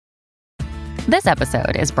This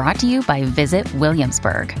episode is brought to you by Visit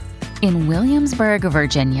Williamsburg. In Williamsburg,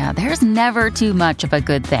 Virginia, there's never too much of a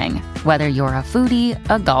good thing. Whether you're a foodie,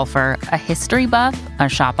 a golfer, a history buff, a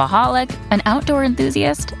shopaholic, an outdoor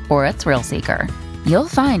enthusiast, or a thrill seeker, you'll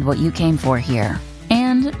find what you came for here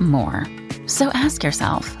and more. So ask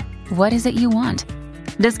yourself, what is it you want?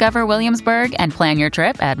 Discover Williamsburg and plan your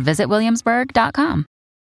trip at visitwilliamsburg.com.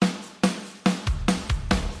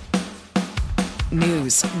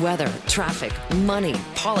 News, weather, traffic, money,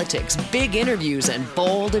 politics, big interviews, and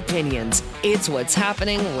bold opinions. It's what's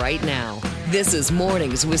happening right now. This is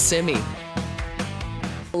Mornings with Simi.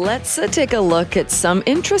 Let's take a look at some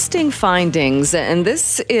interesting findings, and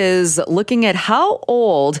this is looking at how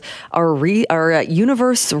old our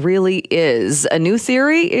universe really is. A new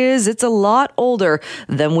theory is it's a lot older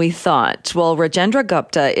than we thought. Well, Rajendra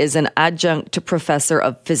Gupta is an adjunct professor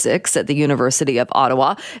of physics at the University of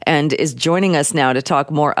Ottawa and is joining us now to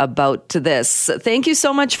talk more about this. Thank you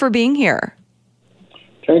so much for being here.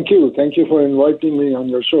 Thank you. Thank you for inviting me on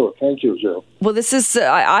your show. Thank you, Joe. Well, this is,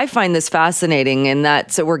 I find this fascinating in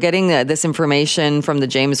that we're getting this information from the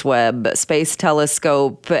James Webb Space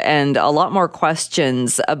Telescope and a lot more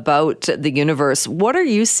questions about the universe. What are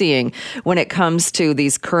you seeing when it comes to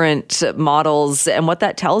these current models and what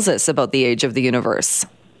that tells us about the age of the universe?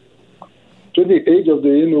 So the age of the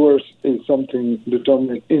universe is something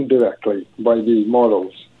determined indirectly by the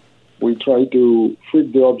models. We try to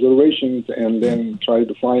fit the observations and then try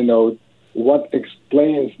to find out what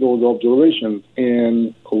explains those observations.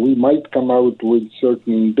 And we might come out with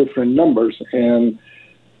certain different numbers. And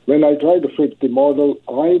when I try to fit the model,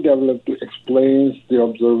 I develop to explain the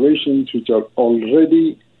observations which are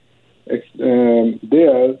already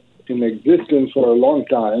there in existence for a long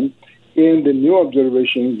time, and the new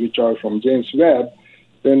observations which are from James Webb,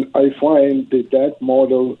 then I find that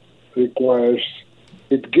model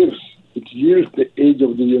it yields the age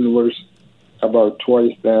of the universe about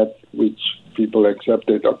twice that which people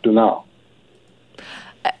accepted up to now.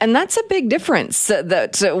 And that's a big difference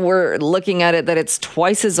that we're looking at it, that it's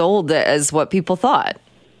twice as old as what people thought.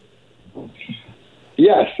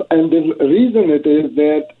 Yes, and the reason it is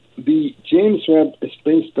that the James Webb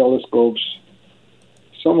Space Telescopes,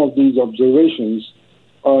 some of these observations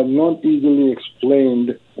are not easily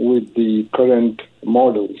explained with the current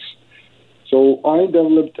models. So I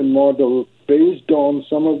developed a model based on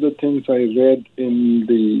some of the things I read in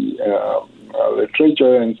the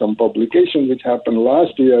literature and some publications which happened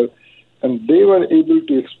last year, and they were able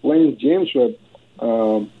to explain James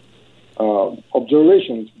Webb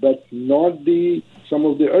observations, but not some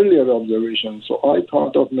of the earlier observations. So I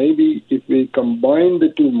thought of maybe if we combine the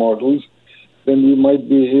two models, then we might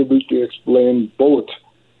be able to explain both,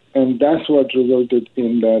 and that's what resulted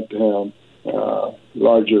in that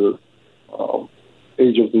larger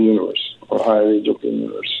age of the universe, or higher age of the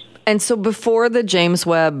universe. And so before the James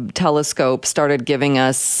Webb Telescope started giving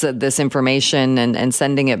us this information and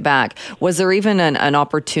sending it back, was there even an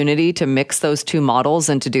opportunity to mix those two models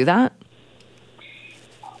and to do that?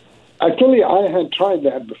 Actually, I had tried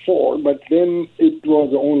that before, but then it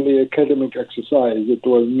was only academic exercise. It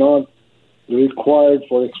was not required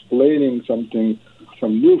for explaining some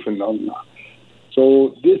new phenomena.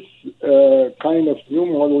 So this kind of new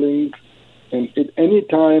modeling, and at any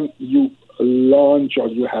time you launch or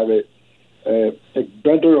you have a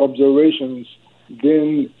better observations,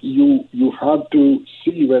 then you have to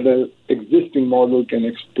see whether existing model can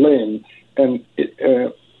explain, and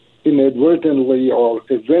inadvertently or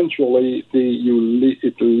eventually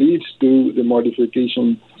it leads to the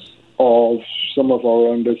modification of some of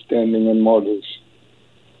our understanding and models.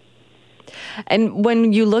 And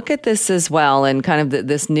when you look at this as well and kind of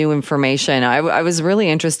this new information, I was really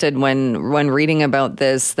interested when reading about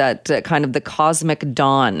this, that kind of the cosmic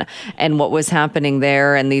dawn and what was happening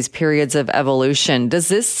there and these periods of evolution. Does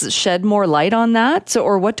this shed more light on that,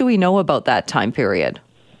 or what do we know about that time period?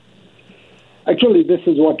 Actually, this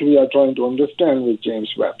is what we are trying to understand with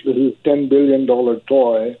James Webb. This is a $10 billion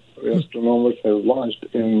toy astronomers have launched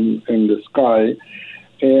in the sky.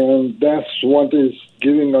 And that's what is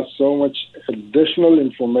giving us so much additional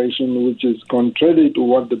information, which is contrary to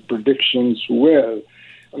what the predictions were.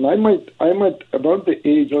 And I might about the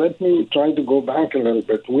age, let me try to go back a little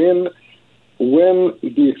bit. When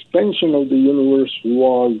the expansion of the universe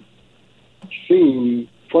was seen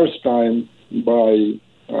first time by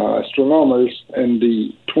astronomers in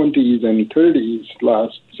the 20s and 30s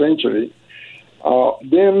last century,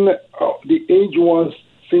 then the age was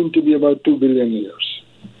seen to be about 2 billion years.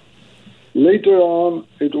 Later on,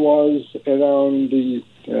 it was around the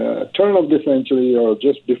turn of the century or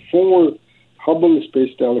just before Hubble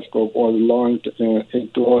Space Telescope was launched.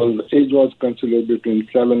 Age was considered between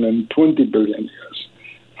 7 and 20 billion years.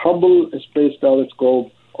 Hubble Space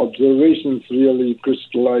Telescope observations really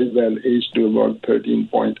crystallized that age to about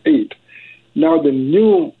 13.8. Now the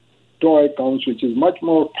new toy comes, which is much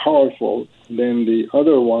more powerful than the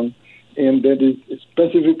other one, and that is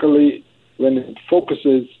specifically when it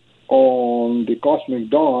focuses on the cosmic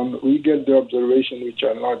dawn, we get the observation which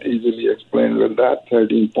are not easily explained with that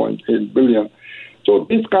 13.8 billion. So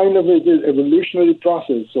this kind of is an evolutionary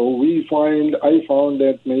process. So I found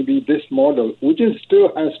that maybe this model, which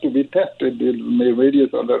still has to be tested with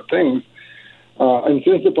various other things, and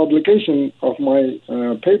since the publication of my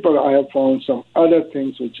paper, I have found some other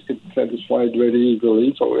things which it satisfied very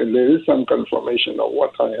easily. So there is some confirmation of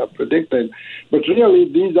what I have predicted. But really,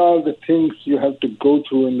 these are the things you have to go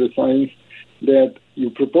through in the science, that you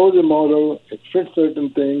propose a model, it fits certain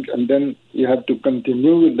things, and then you have to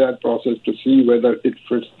continue with that process to see whether it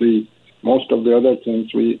fits most of the other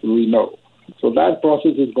things we know. So that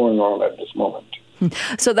process is going on at this moment.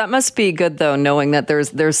 So that must be good, though, knowing that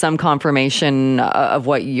there's some confirmation of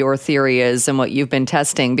what your theory is and what you've been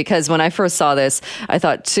testing. Because when I first saw this, I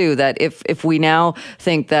thought, too, that if we now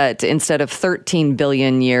think that instead of 13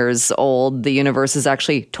 billion years old, the universe is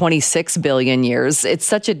actually 26 billion years, it's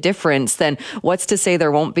such a difference. Then what's to say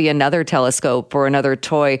there won't be another telescope or another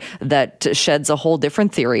toy that sheds a whole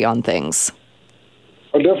different theory on things?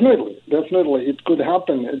 Oh, definitely. It could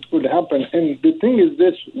happen. And the thing is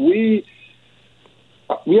this, we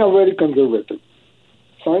are very conservative.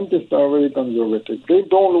 Scientists are very conservative. They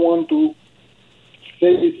don't want to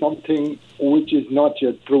say something which is not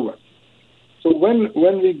yet proven. So when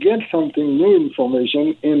we get something new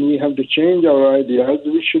information and we have to change our ideas,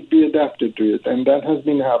 we should be adapted to it. And that has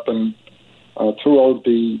been happening throughout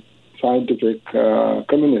the scientific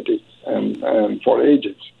community and for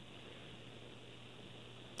ages.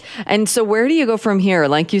 And so where do you go from here?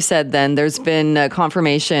 Like you said, then there's been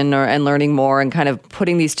confirmation and learning more and kind of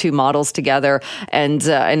putting these two models together. And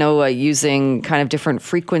I know using kind of different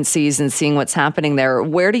frequencies and seeing what's happening there.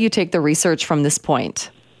 Where do you take the research from this point?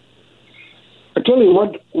 Actually,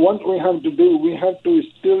 what we have to do, we have to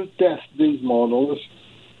still test these models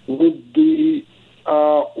with the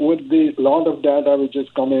lot of data which is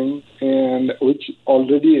coming and which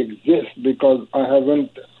already exists, because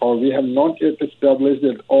we have not yet established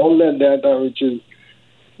that all that data which is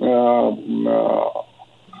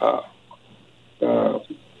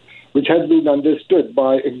which has been understood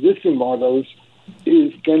by existing models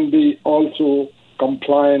can be also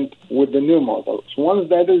compliant with the new models. Once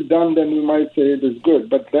that is done, then we might say it is good.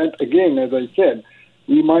 But that, again, as I said,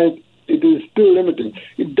 it is still limiting.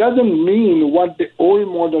 It doesn't mean what the old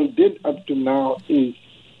model did up to now is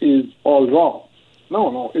all wrong.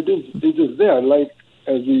 No, it is there. Like,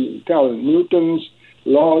 as we tell, Newton's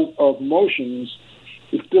laws of motions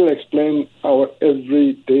still explain our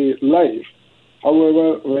everyday life.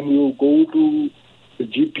 However, when you go to the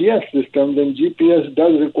GPS system, then GPS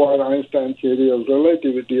does require Einstein's theory of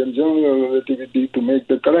relativity and general relativity to make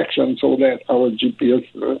the correction so that our GPS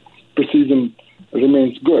precision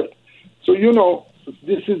remains good. So,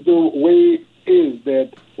 this is the way it is,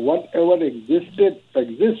 that whatever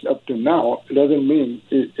exists up to now, it doesn't mean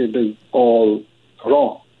it is all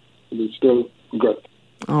wrong. It is still good.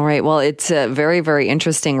 All right. Well, it's very, very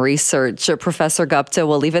interesting research. Professor Gupta,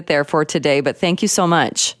 we'll leave it there for today, but thank you so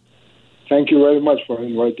much. Thank you very much for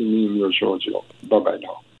inviting me in your show, Jill. Bye-bye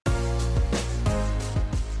now.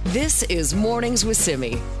 This is Mornings with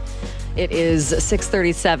Simi. It is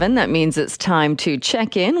 6:37. That means it's time to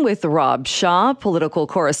check in with Rob Shaw, political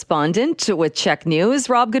correspondent with Czech News.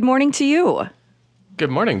 Rob, good morning to you. Good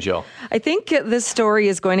morning, Jill. I think this story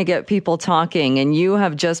is going to get people talking, and you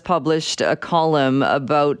have just published a column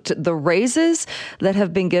about the raises that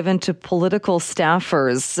have been given to political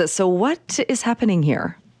staffers. So what is happening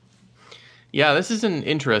here? Yeah, this is an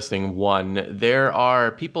interesting one. There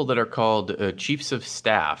are people that are called chiefs of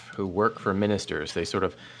staff who work for ministers. They sort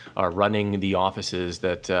of are running the offices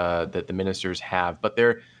that the ministers have, but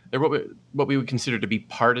they're what we would consider to be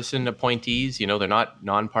partisan appointees. They're not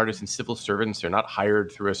nonpartisan civil servants. They're not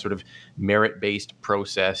hired through a sort of merit-based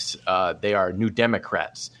process. They are New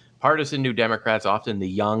Democrats, partisan New Democrats, often the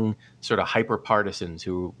young sort of hyper-partisans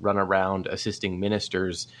who run around assisting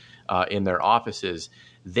ministers in their offices.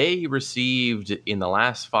 They received in the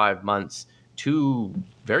last 5 months 2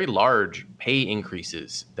 very large pay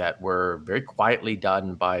increases that were very quietly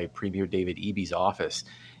done by Premier David Eby's office.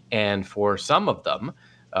 And for some of them,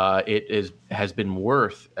 has been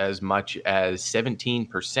worth as much as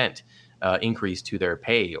 17% increase to their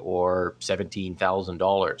pay, or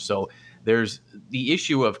 $17,000. So there's the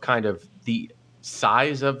issue of kind of the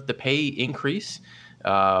size of the pay increase,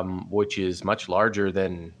 which is much larger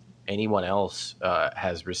than anyone else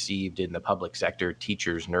has received in the public sector,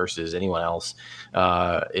 teachers, nurses, anyone else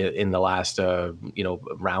in the last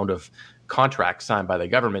round of contracts signed by the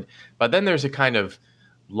government. But then there's a kind of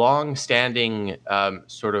long-standing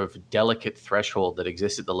sort of delicate threshold that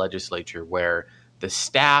exists at the legislature where the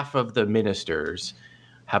staff of the ministers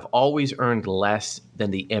have always earned less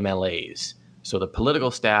than the MLAs. So the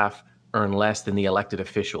political staff earn less than the elected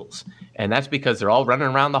officials. And that's because they're all running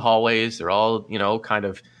around the hallways. They're all, kind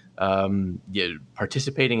of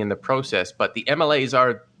participating in the process. But the MLAs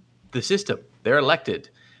are the system. They're elected.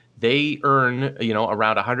 They earn,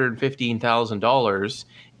 around $115,000.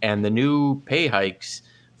 And the new pay hikes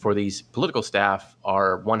for these political staff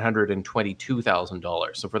are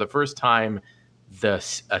 $122,000. So for the first time, the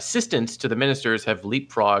assistants to the ministers have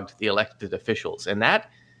leapfrogged the elected officials. And that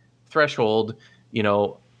threshold,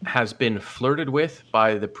 has been flirted with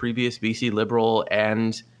by the previous BC Liberal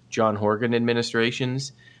and John Horgan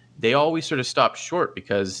administrations. They always sort of stop short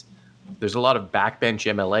because there's a lot of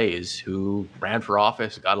backbench MLAs who ran for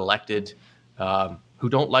office, got elected, who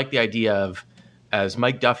don't like the idea of, as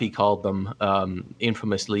Mike Duffy called them,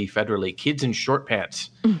 infamously, federally, kids in short pants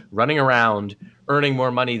running around, earning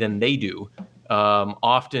more money than they do,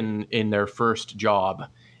 often in their first job.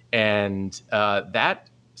 And that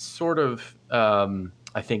sort of,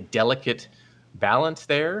 I think, delicate balance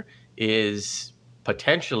there is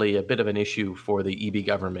potentially a bit of an issue for the EB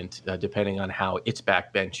government, depending on how its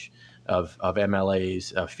backbench of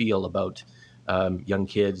MLAs feel about young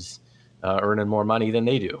kids earning more money than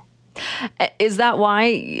they do. Is that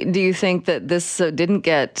why, do you think that this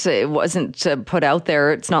it wasn't put out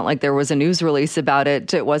there? It's not like there was a news release about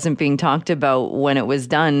it. It wasn't being talked about when it was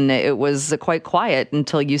done. It was quite quiet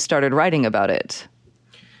until you started writing about it.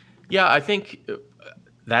 Yeah, I think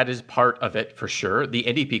that is part of it for sure. The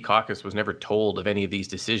NDP caucus was never told of any of these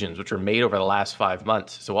decisions, which were made over the last 5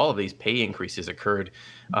 months. So all of these pay increases occurred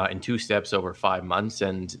in 2 steps over 5 months,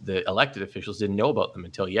 and the elected officials didn't know about them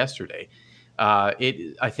until yesterday.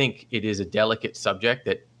 I think it is a delicate subject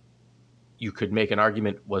that you could make an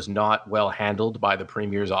argument was not well handled by the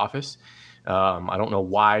Premier's office. I don't know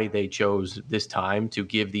why they chose this time to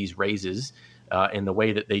give these raises in the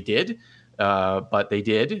way that they did. But they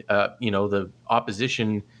did. The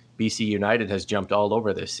opposition, BC United, has jumped all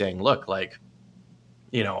over this, saying, look,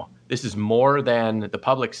 this is more than the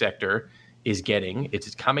public sector is getting.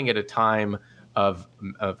 It's coming at a time of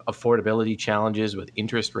affordability challenges with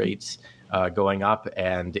interest rates going up,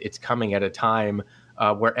 and it's coming at a time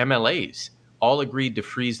where MLAs all agreed to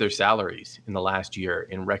freeze their salaries in the last year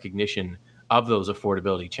in recognition of those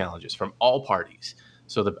affordability challenges from all parties.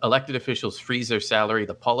 So the elected officials freeze their salary,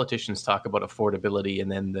 the politicians talk about affordability,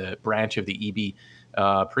 and then the branch of the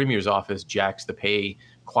EB Premier's office jacks the pay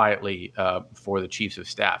quietly for the chiefs of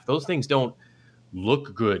staff. Those things don't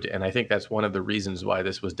look good, and I think that's one of the reasons why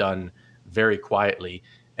this was done very quietly,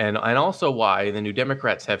 and also why the New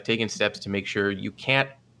Democrats have taken steps to make sure you can't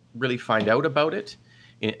really find out about it.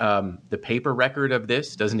 The paper record of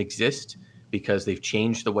this doesn't exist because they've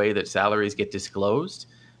changed the way that salaries get disclosed,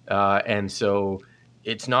 and so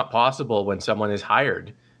it's not possible when someone is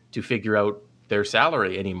hired to figure out their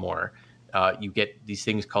salary anymore. You get these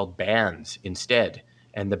things called bands instead,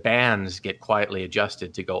 and the bands get quietly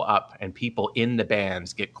adjusted to go up, and people in the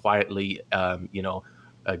bands get quietly,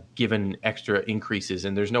 given extra increases,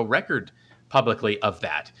 and there's no record publicly of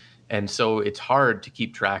that. And so it's hard to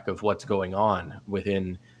keep track of what's going on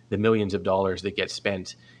within the millions of dollars that get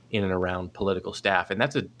spent in and around political staff. And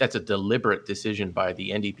that's a deliberate decision by the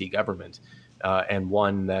NDP government. And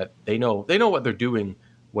one that they know what they're doing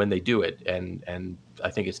when they do it, and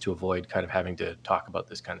I think it's to avoid kind of having to talk about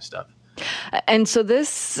this kind of stuff. And so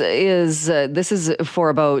this is for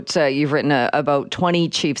about you've written about 20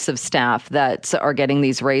 chiefs of staff that are getting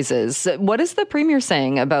these raises. What is the Premier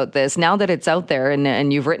saying about this now that it's out there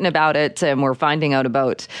and you've written about it and we're finding out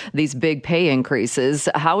about these big pay increases?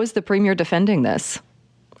 How is the Premier defending this?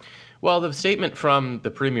 Well, the statement from the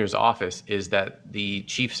Premier's office is that the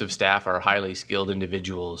chiefs of staff are highly skilled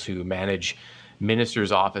individuals who manage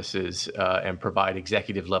ministers' offices and provide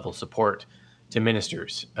executive level support to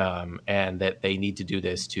ministers, and that they need to do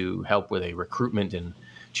this to help with a recruitment and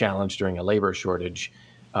challenge during a labor shortage,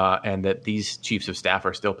 and that these chiefs of staff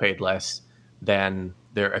are still paid less than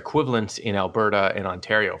their equivalents in Alberta and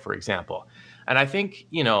Ontario, for example. And I think,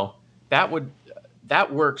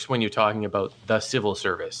 that works when you're talking about the civil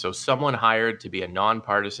service. So someone hired to be a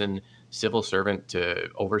nonpartisan civil servant to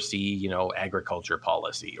oversee, agriculture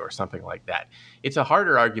policy or something like that. It's a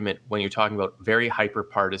harder argument when you're talking about very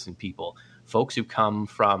hyper-partisan people, folks who come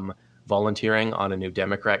from volunteering on a New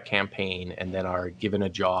Democrat campaign and then are given a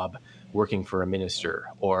job working for a minister,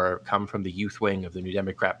 or come from the youth wing of the New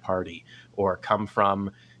Democrat Party, or come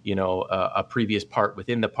from, a previous part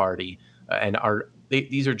within the party, and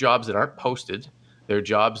these are jobs that aren't posted. They're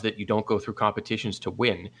jobs that you don't go through competitions to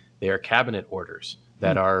win. They are cabinet orders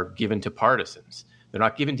that are given to partisans. They're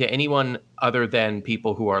not given to anyone other than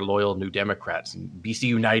people who are loyal New Democrats. And BC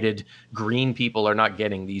United Green people are not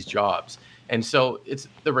getting these jobs. And so it's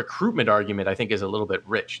the recruitment argument, I think, is a little bit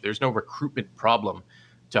rich. There's no recruitment problem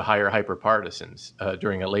to hire hyper-partisans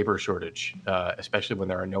during a labor shortage, especially when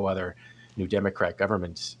there are no other New Democrat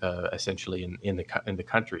governments essentially in the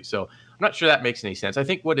country. So I'm not sure that makes any sense. I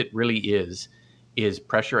think what it really is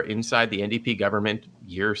pressure inside the NDP government,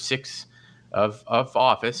 year 6 of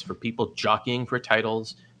office, for people jockeying for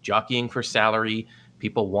titles, jockeying for salary,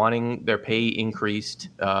 people wanting their pay increased.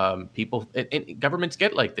 And governments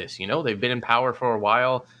get like this. They've been in power for a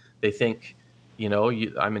while. They think,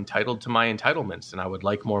 I'm entitled to my entitlements and I would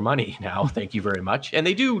like more money now. Thank you very much. And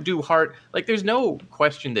they do hard, there's no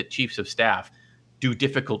question that chiefs of staff do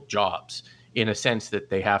difficult jobs, in a sense that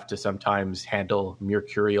they have to sometimes handle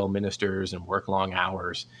mercurial ministers and work long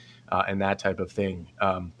hours and that type of thing.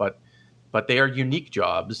 But they are unique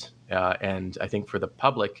jobs. And I think for the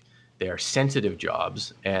public, they are sensitive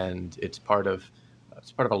jobs. And it's part of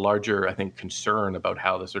a larger, I think, concern about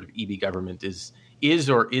how the sort of EB government is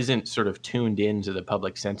or isn't sort of tuned into the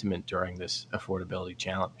public sentiment during this affordability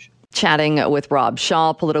challenge. Chatting with Rob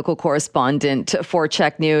Shaw, political correspondent for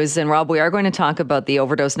Check News. And Rob, we are going to talk about the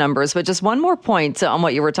overdose numbers, but just one more point on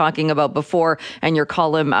what you were talking about before and your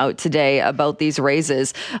column out today about these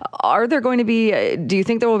raises. Are there going to be, do you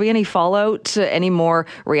think there will be any fallout, any more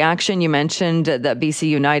reaction? You mentioned that BC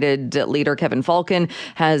United leader Kevin Falcon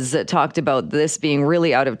has talked about this being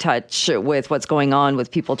really out of touch with what's going on with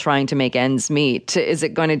people trying to make ends meet. Is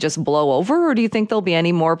it going to just blow over, or do you think there'll be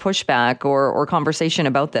any more pushback or conversation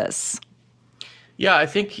about this? Yeah, I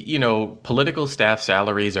think, political staff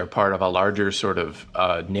salaries are part of a larger sort of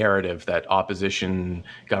narrative that opposition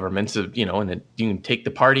governments, and you can take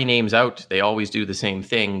the party names out. They always do the same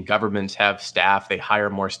thing. Governments have staff. They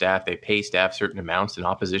hire more staff. They pay staff certain amounts, and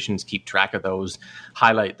oppositions keep track of those,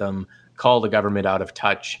 highlight them, call the government out of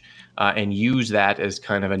touch, and use that as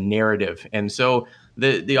kind of a narrative. And so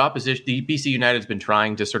the opposition, the BC United has been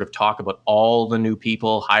trying to sort of talk about all the new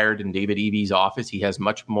people hired in David Eby's office. He has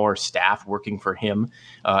much more staff working for him,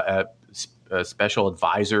 special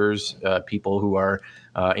advisors, people who are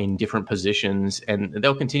in different positions, and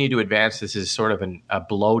they'll continue to advance this as sort of a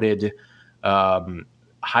bloated,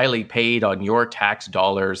 highly paid on your tax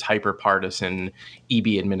dollars, hyper-partisan EB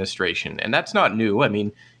administration. And that's not new. I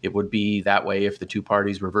mean, it would be that way if the two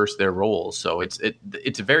parties reverse their roles. So it's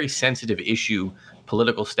a very sensitive issue,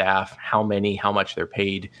 political staff, how much they're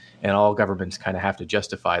paid, and all governments kind of have to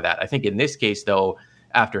justify that. I think in this case, though,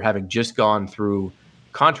 after having just gone through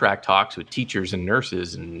contract talks with teachers and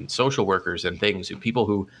nurses and social workers and things, people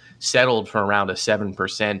who settled for around a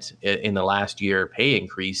 7% in the last year pay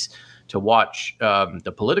increase, to watch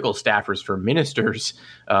the political staffers for ministers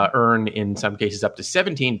earn, in some cases, up to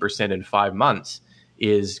 17% in 5 months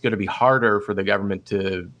is going to be harder for the government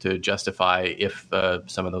to justify if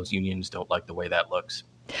some of those unions don't like the way that looks.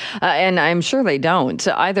 And I'm sure they don't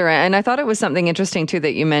either. And I thought it was something interesting, too,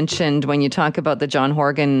 that you mentioned when you talk about the John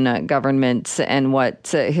Horgan government and what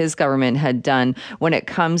his government had done when it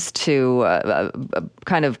comes to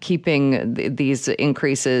kind of keeping these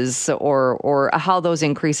increases or how those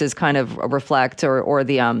increases kind of reflect or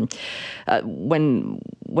the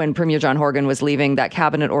when Premier John Horgan was leaving, that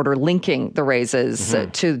cabinet order linking the raises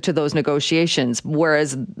to those negotiations,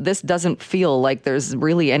 whereas this doesn't feel like there's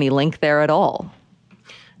really any link there at all.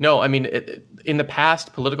 No, I mean, in the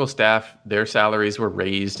past, political staff, their salaries were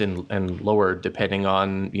raised and lowered depending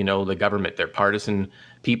on, the government. They're partisan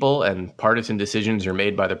people, and partisan decisions are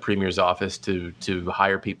made by the Premier's office to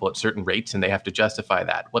hire people at certain rates, and they have to justify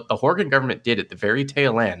that. What the Horgan government did at the very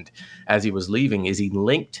tail end, as he was leaving, is he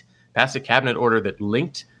passed a cabinet order that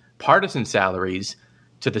linked partisan salaries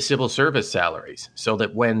to the civil service salaries, so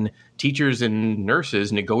that when teachers and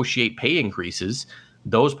nurses negotiate pay increases,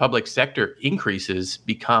 those public sector increases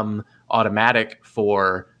become automatic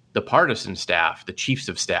for the partisan staff, the chiefs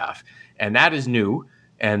of staff. And that is new,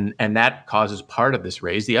 and that causes part of this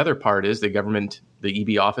raise. The other part is the government, the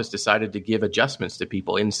EB office, decided to give adjustments to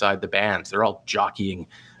people inside the bands. They're all jockeying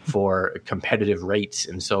for competitive rates.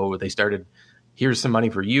 And so they started, here's some money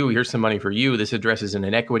for you, here's some money for you, this addresses an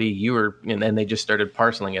inequity, and then they just started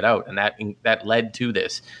parceling it out. And that led to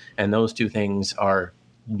this. And those two things are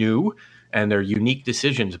new. and they're unique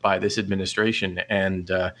decisions by this administration.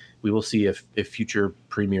 And we will see if future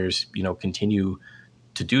premiers, continue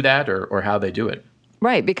to do that or how they do it.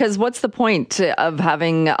 Right, because what's the point of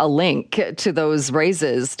having a link to those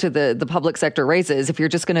raises, to the public sector raises, if you're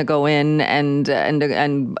just going to go in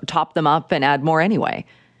and top them up and add more anyway?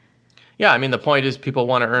 Yeah, I mean, the point is people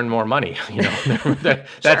want to earn more money.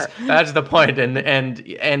 That's the point, and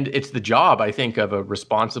it's the job, I think, of a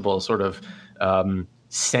responsible sort of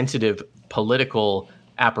sensitive political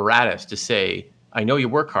apparatus to say, I know you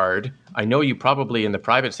work hard. I know you probably in the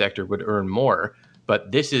private sector would earn more,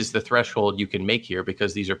 but this is the threshold you can make here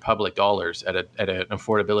because these are public dollars at an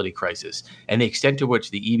affordability crisis. And the extent to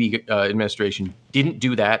which the EB administration didn't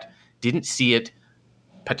do that, didn't see it,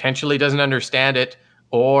 potentially doesn't understand it,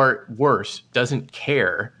 or worse, doesn't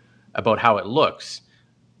care about how it looks.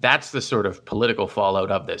 That's the sort of political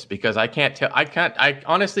fallout of this, because I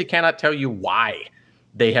honestly cannot tell you why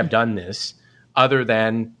they have done this other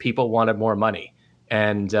than people wanted more money.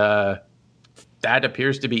 And that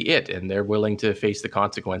appears to be it. And they're willing to face the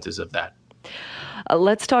consequences of that.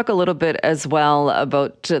 Let's talk a little bit as well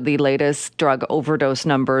about the latest drug overdose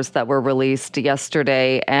numbers that were released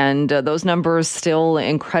yesterday. And those numbers still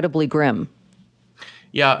incredibly grim.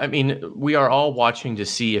 Yeah, I mean, we are all watching to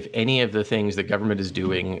see if any of the things the government is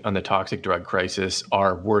doing on the toxic drug crisis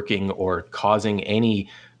are working or causing any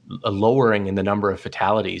lowering in the number of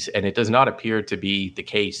fatalities. And it does not appear to be the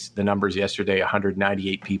case. The numbers yesterday,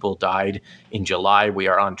 198 people died in July. We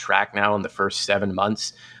are on track now in the first 7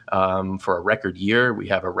 months for a record year. We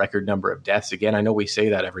have a record number of deaths. Again, I know we say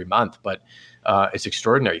that every month, but it's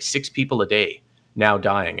extraordinary. 6 people a day now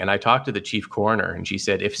dying. And I talked to the chief coroner, and she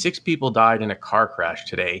said, if 6 people died in a car crash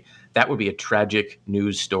today, that would be a tragic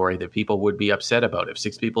news story that people would be upset about. If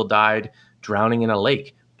 6 people died drowning in a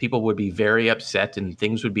lake, people would be very upset and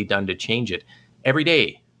things would be done to change it. Every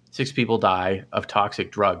day, 6 people die of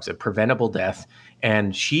toxic drugs, a preventable death.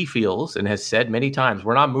 And she feels and has said many times,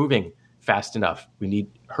 we're not moving fast enough.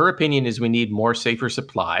 Her opinion is we need more safer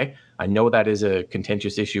supply. I know that is a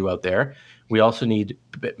contentious issue out there. We also need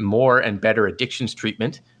more and better addictions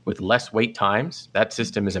treatment with less wait times. That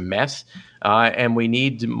system is a mess. And we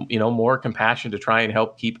need, more compassion to try and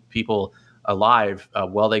help keep people alive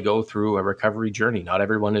while they go through a recovery journey. Not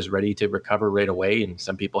everyone is ready to recover right away, and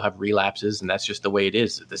some people have relapses, and that's just the way it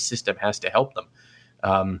is. The system has to help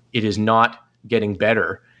them. It is not getting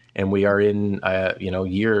better, and we are in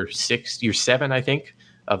year 7, I think,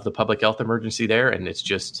 of the public health emergency there, and it's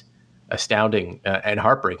just astounding and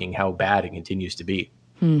heartbreaking how bad it continues to be.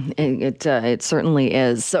 It certainly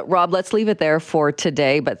is. So, Rob, let's leave it there for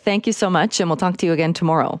today, but thank you so much, and we'll talk to you again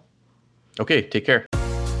tomorrow. Okay, take care.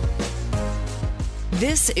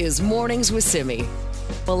 This is Mornings with Simi.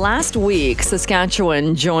 Well, last week,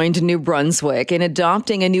 Saskatchewan joined New Brunswick in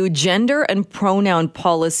adopting a new gender and pronoun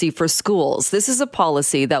policy for schools. This is a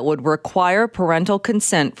policy that would require parental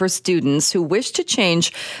consent for students who wish to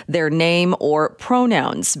change their name or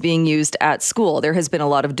pronouns being used at school. There has been a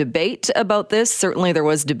lot of debate about this. Certainly there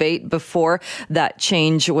was debate before that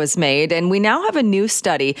change was made. And we now have a new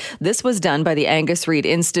study. This was done by the Angus Reid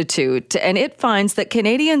Institute, and it finds that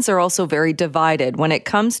Canadians are also very divided when it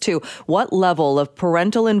comes to what level of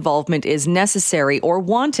parental involvement is necessary or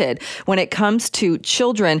wanted when it comes to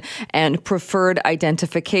children and preferred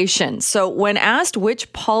identification. So when asked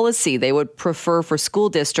which policy they would prefer for school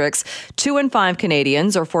districts, 2 in 5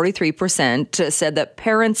 Canadians, or 43%, said that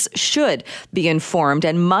parents should be informed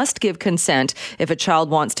and must give consent if a child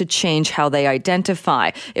wants to change how they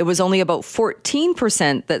identify. It was only about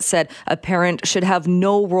 14% that said a parent should have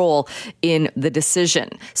no role in the decision.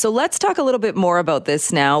 So let's talk a little bit more about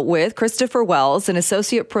this now with Christopher Wells, an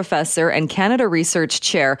associate professor and Canada Research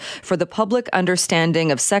Chair for the Public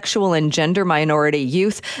Understanding of Sexual and Gender Minority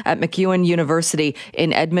Youth at MacEwan University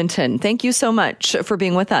in Edmonton. Thank you so much for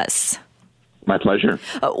being with us. My pleasure.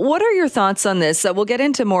 What are your thoughts on this? We'll get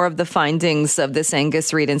into more of the findings of this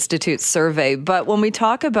Angus Reid Institute survey. But when we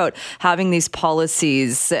talk about having these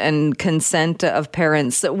policies and consent of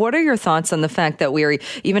parents, what are your thoughts on the fact that we are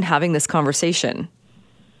even having this conversation?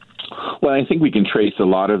 Well, I think we can trace a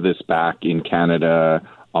lot of this back in Canada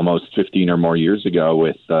almost 15 or more years ago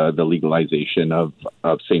with the legalization of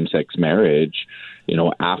same-sex marriage. You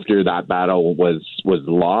know, after that battle was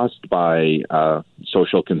lost by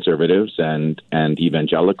social conservatives and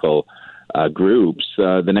evangelical groups,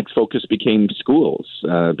 the next focus became schools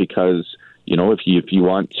because, you know, if you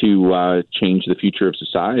want to change the future of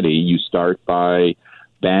society, you start by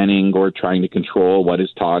banning or trying to control what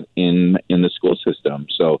is taught in the school system.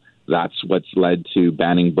 So that's what's led to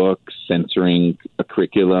banning books, censoring a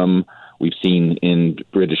curriculum, We've seen in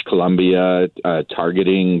British Columbia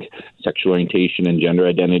targeting sexual orientation and gender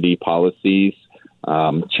identity policies,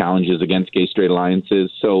 challenges against gay-straight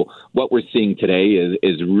alliances. So what we're seeing today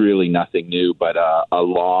is really nothing new, but a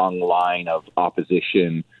long line of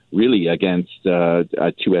opposition really against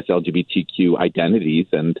two LGBTQ identities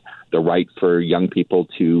and the right for young people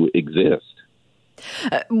to exist.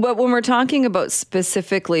 But when we're talking about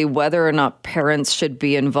specifically whether or not parents should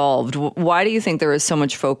be involved, why do you think there is so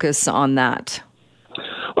much focus on that?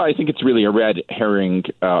 Well, I think it's really a red herring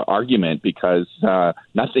argument because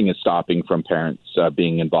nothing is stopping from parents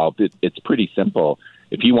being involved. It's pretty simple.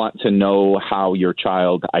 If you want to know how your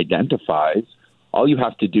child identifies, all you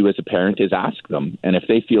have to do as a parent is ask them. And if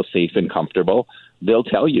they feel safe and comfortable, they'll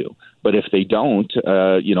tell you. But if they don't,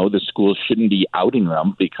 the schools shouldn't be outing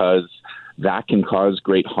them because that can cause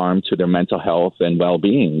great harm to their mental health and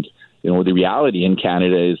well-being. The reality in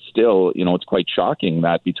Canada is still, it's quite shocking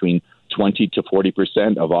that between 20 to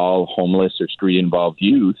 40% of all homeless or street-involved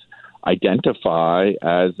youth identify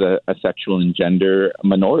as a sexual and gender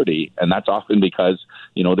minority. And that's often because,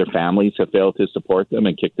 their families have failed to support them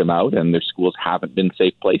and kicked them out, and their schools haven't been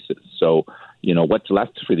safe places. So, what's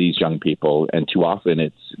left for these young people? And too often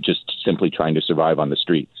it's just simply trying to survive on the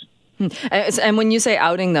streets. And when you say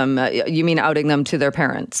outing them, you mean outing them to their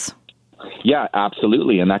parents? Yeah,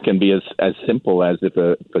 absolutely. And that can be as simple as if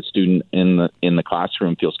a student in the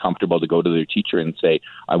classroom feels comfortable to go to their teacher and say,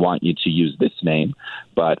 I want you to use this name,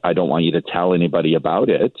 but I don't want you to tell anybody about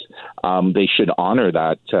it. They should honor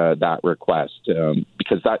that request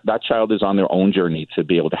because that child is on their own journey to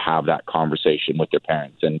be able to have that conversation with their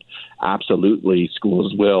parents. And absolutely,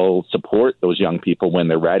 schools will support those young people when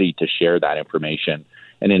they're ready to share that information.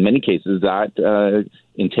 And in many cases, that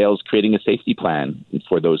entails creating a safety plan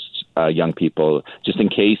for those young people, just in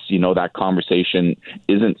case, that conversation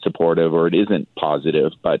isn't supportive or it isn't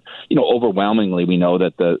positive. But, overwhelmingly, we know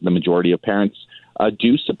that the majority of parents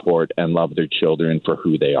do support and love their children for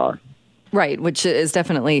who they are. Right, which is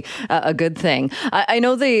definitely a good thing. I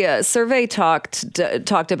know the survey talked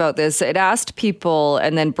about this. It asked people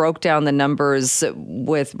and then broke down the numbers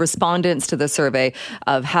with respondents to the survey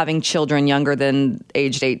of having children younger than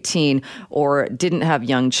aged 18 or didn't have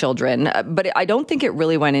young children. But I don't think it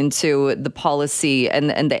really went into the policy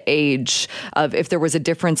and the age of if there was a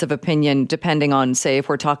difference of opinion depending on, say, if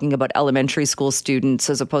we're talking about elementary school students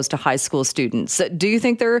as opposed to high school students. Do you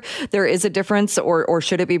think there is a difference or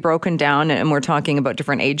should it be broken down? And we're talking about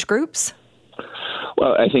different age groups?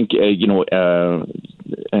 Well, I think, talking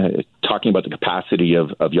about the capacity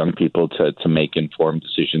of young people to make informed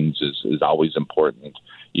decisions is always important.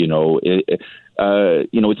 It's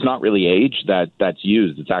not really age that's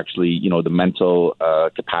used. It's actually, the mental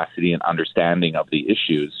capacity and understanding of the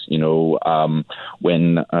issues.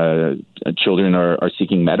 When children are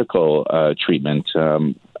seeking medical treatment,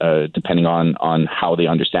 depending on how they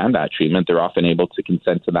understand that treatment, they're often able to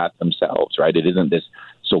consent to that themselves, right? It isn't this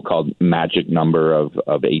so-called magic number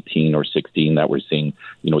of 18 or 16 that we're seeing,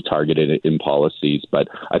 targeted in policies. But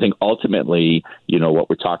I think ultimately, what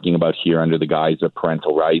we're talking about here under the guise of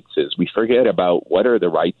parental rights is we forget about what are the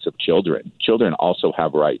rights of children. Children also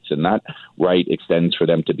have rights, and that right extends for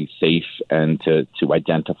them to be safe and to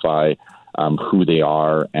identify who they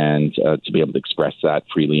are and to be able to express that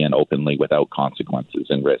freely and openly without consequences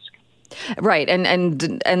and risk. Right.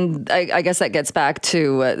 And I guess that gets back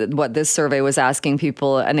to what this survey was asking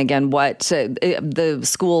people. And again, what the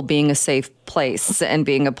school being a safe place and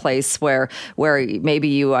being a place where maybe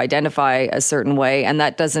you identify a certain way. And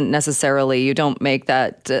that doesn't necessarily, you don't make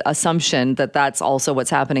that assumption that that's also what's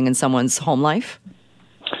happening in someone's home life.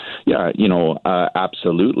 Yeah,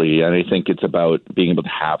 absolutely. And I think it's about being able to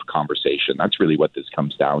have conversation. That's really what this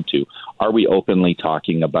comes down to. Are we openly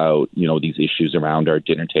talking about, these issues around our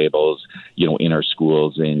dinner tables, in our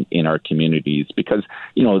schools, in our communities? Because,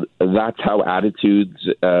 that's how attitudes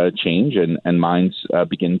change and minds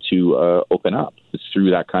begin to open up. It's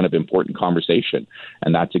through that kind of important conversation.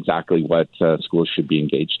 And that's exactly what schools should be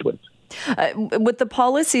engaged with. With the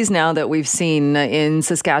policies now that we've seen in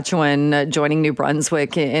Saskatchewan joining New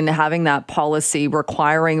Brunswick in having that policy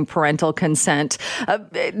requiring parental consent,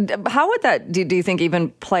 how would that, do you think, even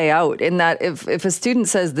play out in that if a student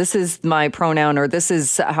says, this is my pronoun or this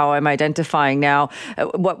is how I'm identifying now,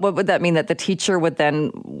 what would that mean? That the teacher would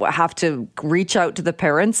then have to reach out to the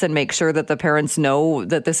parents and make sure that the parents know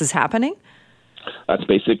that this is happening? That's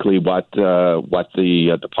basically what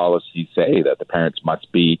the policies say, that the parents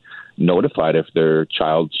must be notified if their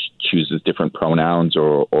child chooses different pronouns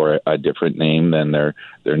or a different name than their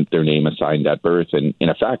name assigned at birth. And in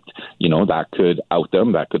effect, that could out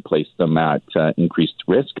them, that could place them at increased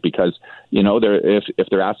risk because, if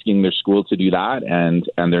they're asking their school to do that and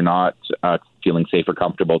they're not feeling safe or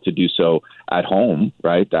comfortable to do so at home,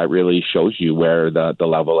 right, that really shows you where the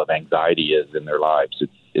level of anxiety is in their lives.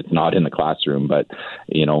 It's not in the classroom, but,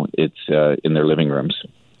 it's in their living rooms.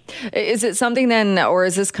 Is it something then, or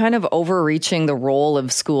is this kind of overreaching the role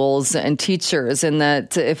of schools and teachers in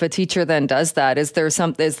that if a teacher then does that, is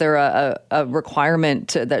there a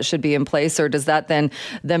requirement that should be in place, or does that then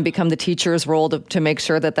become the teacher's role to make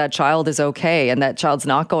sure that child is okay and that child's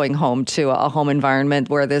not going home to a home environment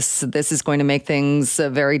where this is going to make things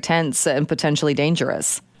very tense and potentially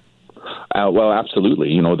dangerous? Well,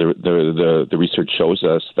 absolutely. The research shows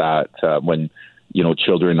us that when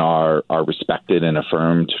children are respected and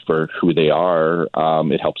affirmed for who they are,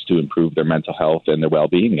 it helps to improve their mental health and their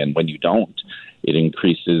well-being. And when you don't, it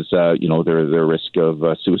increases, their risk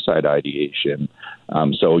of suicide ideation.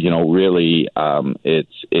 Really,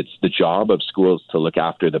 it's the job of schools to look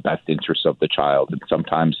after the best interests of the child. And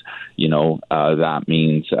sometimes, that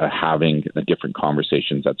means having different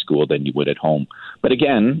conversations at school than you would at home. But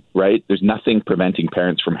again, right, there's nothing preventing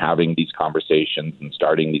parents from having these conversations and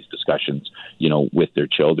starting these discussions, with their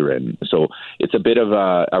children. So it's a bit of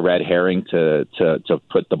a red herring to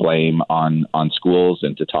put the blame on schools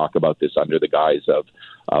and to talk about this under the guise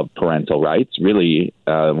of parental rights. Really,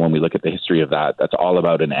 when we look at the history of that, that's all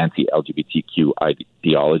about an anti-LGBTQ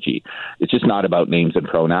ideology. It's just not about names and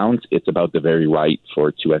pronouns. It's about the very right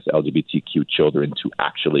for 2S LGBTQ children to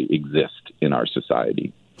actually exist in our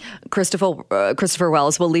society. Christopher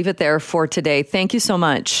Wells, we'll leave it there for today. Thank you so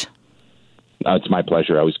much. It's my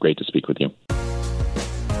pleasure. Always great to speak with you.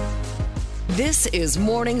 This is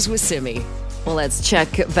Mornings with Simi. Well, let's check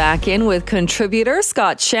back in with contributor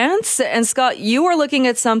Scott Shantz. And Scott, you are looking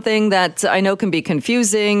at something that I know can be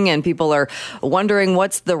confusing and people are wondering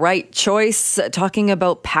what's the right choice, talking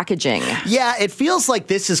about packaging. Yeah, it feels like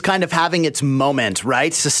this is kind of having its moment,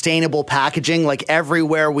 right? Sustainable packaging, like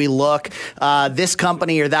everywhere we look, this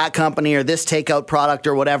company or that company or this takeout product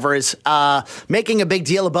or whatever is making a big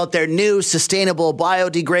deal about their new sustainable,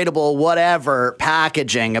 biodegradable, whatever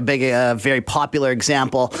packaging. A big, very popular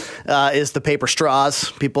example is the paper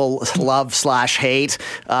straws. People love/hate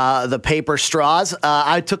the paper straws.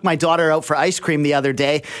 I took my daughter out for ice cream the other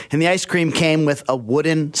day, and the ice cream came with a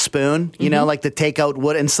wooden spoon, like the takeout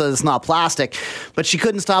wooden, so it's not plastic. But she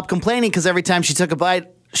couldn't stop complaining because every time she took a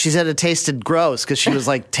bite, she said it tasted gross because she was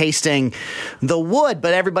like tasting the wood,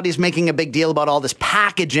 but everybody's making a big deal about all this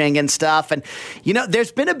packaging and stuff. And,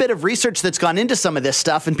 there's been a bit of research that's gone into some of this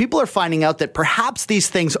stuff, and people are finding out that perhaps these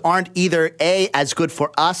things aren't either A, as good for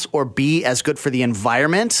us, or B, as good for the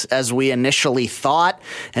environment as we initially thought.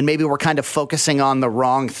 And maybe we're kind of focusing on the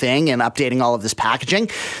wrong thing and updating all of this packaging.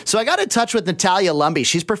 So I got in touch with Natalia Lumby.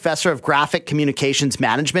 She's professor of graphic communications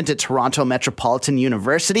management at Toronto Metropolitan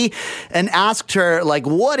University, and asked her,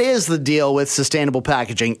 what is the deal with sustainable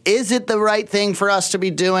packaging? Is it the right thing for us to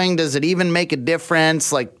be doing? Does it even make a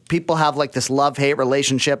difference? People have this love-hate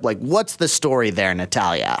relationship. What's the story there,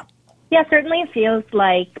 Natalia? Yeah, certainly it feels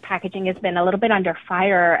like packaging has been a little bit under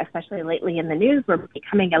fire, especially lately in the news. We're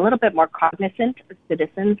becoming a little bit more cognizant as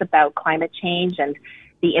citizens about climate change and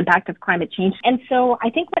the impact of climate change. And so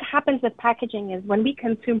I think what happens with packaging is when we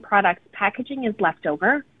consume products, packaging is left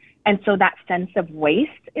over. And so that sense of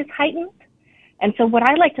waste is heightened. And so what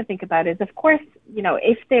I like to think about is, of course,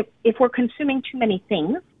 if we're consuming too many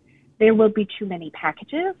things, there will be too many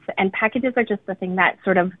packages. And packages are just the thing that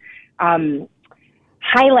sort of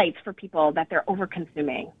highlights for people that they're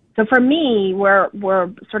over-consuming. So for me, we're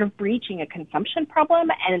sort of breaching a consumption problem,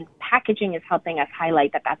 and packaging is helping us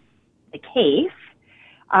highlight that that's the case.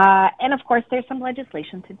 And of course, there's some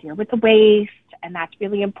legislation to deal with the waste, and that's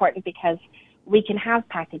really important because we can have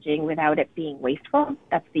packaging without it being wasteful.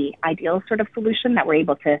 That's the ideal sort of solution, that we're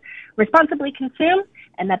able to responsibly consume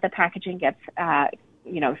and that the packaging gets,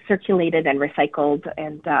 circulated and recycled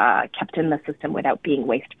and kept in the system without being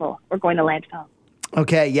wasteful or going to landfill.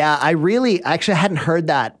 Okay, yeah, I actually hadn't heard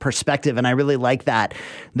that perspective, and I really like that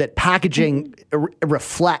packaging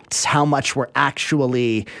reflects how much we're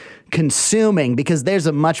actually consuming, because there's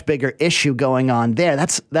a much bigger issue going on there.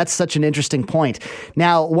 That's such an interesting point.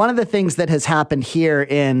 Now, one of the things that has happened here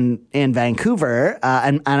in Vancouver,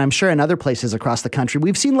 and I'm sure in other places across the country,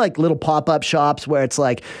 we've seen little pop-up shops where it's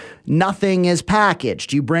nothing is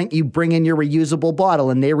packaged. You bring in your reusable bottle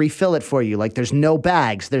and they refill it for you. There's no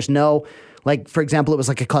bags. There's no... for example, it was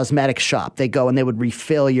a cosmetics shop. They go and they would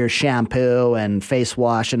refill your shampoo and face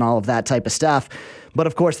wash and all of that type of stuff. But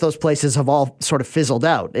of course, those places have all sort of fizzled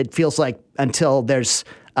out. It feels like until there's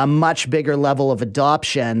a much bigger level of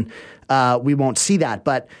adoption, we won't see that.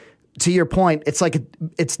 But to your point, it's like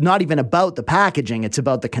it's not even about the packaging, it's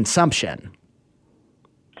about the consumption.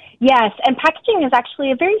 Yes, and packaging is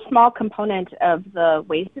actually a very small component of the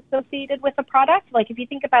waste associated with a product. Like if you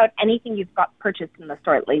think about anything you've got purchased in the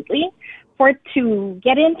store lately, for it to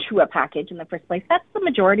get into a package in the first place, that's the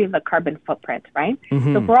majority of the carbon footprint, right?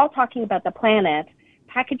 So if we're all talking about the planet,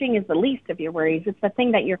 packaging is the least of your worries. It's the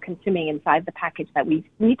thing that you're consuming inside the package that we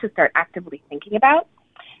need to start actively thinking about.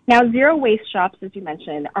 Now, zero waste shops, as you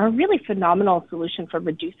mentioned, are a really phenomenal solution for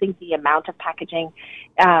reducing the amount of packaging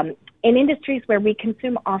in industries where we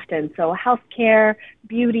consume often. So healthcare,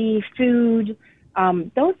 beauty, food,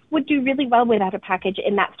 those would do really well without a package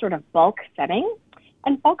in that sort of bulk setting.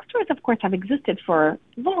 And bulk stores, of course, have existed for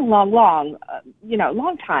long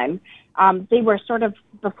time. They were sort of,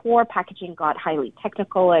 before packaging got highly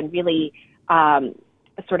technical and really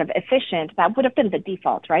sort of efficient, that would have been the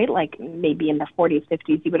default, right? Like maybe in the 40s,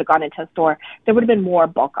 50s, you would have gone into a store. There would have been more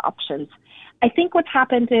bulk options. I think what's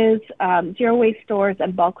happened is zero waste stores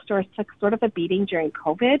and bulk stores took sort of a beating during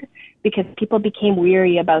COVID because people became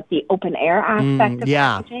weary about the open air aspect of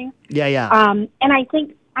packaging. And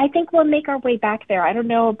I think we'll make our way back there. I don't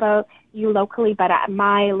know about you locally, but at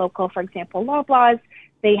my local, for example, Loblaws,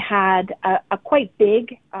 they had a quite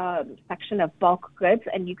big section of bulk goods,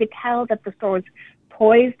 and you could tell that the store was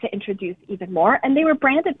poised to introduce even more, and they were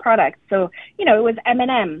branded products. So, it was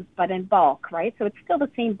M&M's, but in bulk, right? So it's still the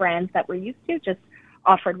same brands that we're used to, just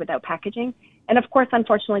offered without packaging. And of course,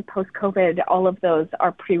 unfortunately, post-COVID, all of those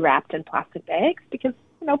are pre-wrapped in plastic bags because,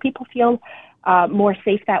 people feel more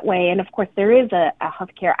safe that way. And of course, there is a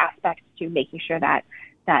healthcare aspect to making sure that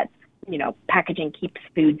packaging keeps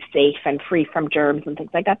food safe and free from germs and things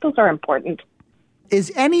like that. Those are important.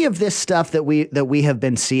 Is any of this stuff that we have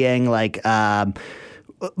been seeing, like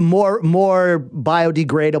more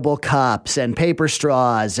biodegradable cups and paper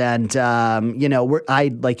straws, and you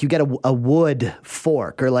get a wood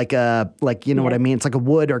fork, or what I mean? It's like a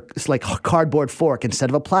wood, or it's like a cardboard fork instead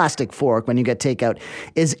of a plastic fork when you get takeout.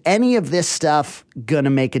 Is any of this stuff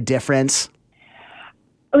gonna make a difference?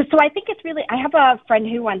 So I think it's really, I have a friend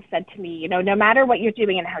who once said to me, no matter what you're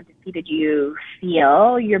doing and how defeated you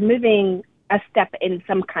feel, you're moving a step in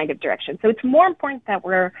some kind of direction. So it's more important that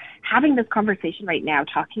we're having this conversation right now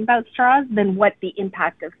talking about straws than what the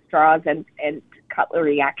impact of straws and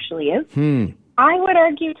cutlery actually is. I would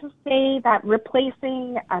argue to say that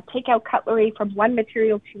replacing takeout cutlery from one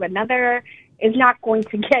material to another is not going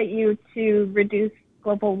to get you to reduce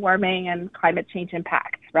global warming and climate change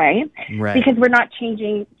impacts, right? Because we're not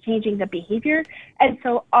changing the behavior. And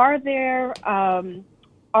so are there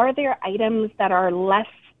items that are less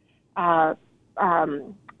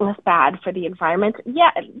bad for the environment?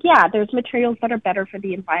 Yeah, there's materials that are better for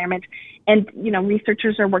the environment, and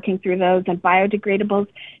researchers are working through those, and biodegradables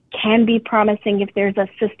can be promising if there's a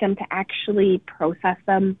system to actually process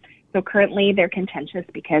them. So currently they're contentious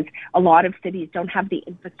because a lot of cities don't have the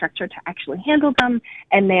infrastructure to actually handle them,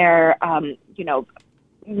 and they're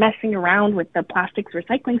messing around with the plastics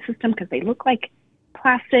recycling system because they look like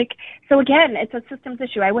plastic. So again, it's a systems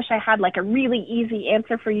issue. I wish I had like a really easy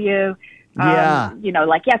answer for you.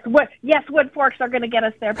 Wood forks are going to get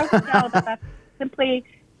us there, but no, that's simply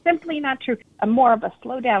not true. More of a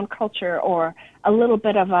slow down culture, or a little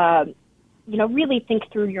bit of a, really think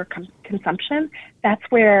through your consumption. That's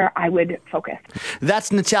where I would focus.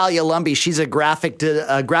 That's Natalia Lumby. She's a graphic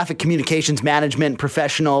communications management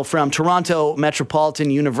professional from Toronto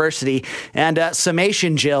Metropolitan University. And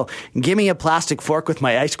summation, Jill, give me a plastic fork with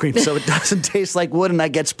my ice cream so it doesn't taste like wood and I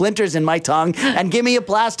get splinters in my tongue. And give me a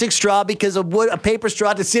plastic straw because a paper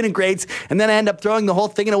straw disintegrates, and then I end up throwing the whole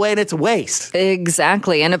thing away and it's a waste.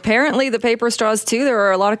 Exactly. And apparently the paper straws too, there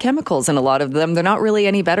are a lot of chemicals in a lot of them. They're not really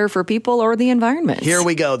any better for people or the environment. Here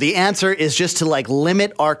we go. The answer is just to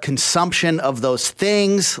limit our consumption of those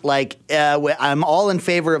things. I'm all in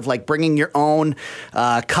favor of bringing your own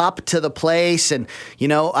cup to the place, and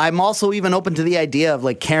I'm also even open to the idea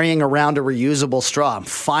of carrying around a reusable straw. I'm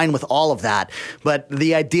fine with all of that, but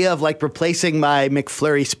the idea of replacing my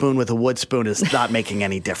McFlurry spoon with a wood spoon is not making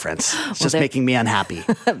any difference. It's just making me unhappy.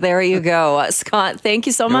 There you go, Scott. Thank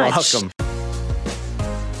you so much. You're welcome.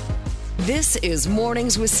 This is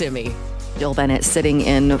Mornings with Simi. Jill Bennett sitting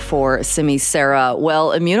in for Simi Sarah. Well,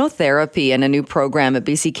 immunotherapy and a new program at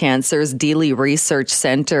BC Cancer's Dealey Research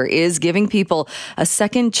Centre is giving people a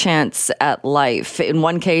second chance at life. In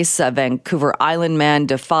one case, a Vancouver Island man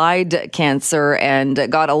defied cancer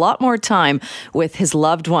and got a lot more time with his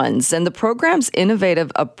loved ones. And the program's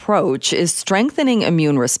innovative approach is strengthening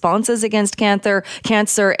immune responses against cancer,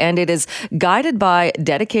 and it is guided by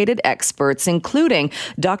dedicated experts, including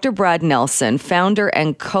Dr. Brad Nelson, founder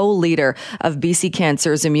and co-leader of BC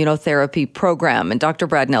Cancer's immunotherapy program. And Dr.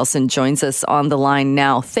 Brad Nelson joins us on the line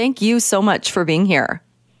now. Thank you so much for being here.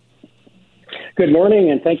 Good morning,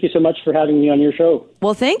 and thank you so much for having me on your show.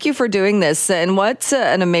 Well, thank you for doing this. And what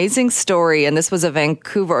an amazing story. And this was a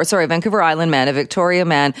Vancouver Island man, a Victoria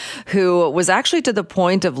man, who was actually to the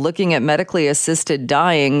point of looking at medically assisted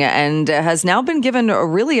dying and has now been given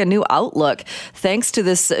a new outlook thanks to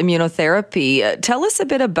this immunotherapy. Tell us a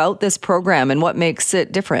bit about this program and what makes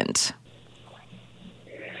it different.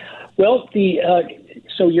 Well,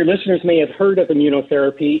 so your listeners may have heard of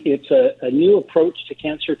immunotherapy. It's a new approach to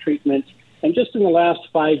cancer treatment. And just in the last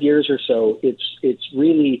 5 years or so, it's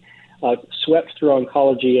really swept through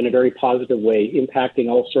oncology in a very positive way, impacting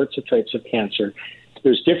all sorts of types of cancer.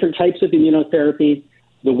 There's different types of immunotherapy.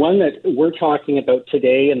 The one that we're talking about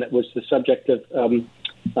today, and that was the subject of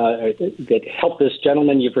that helped this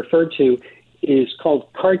gentleman you've referred to, is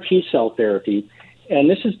called CAR T-cell therapy. And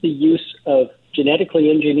this is the use of genetically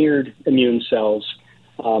engineered immune cells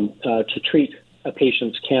to treat a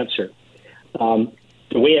patient's cancer.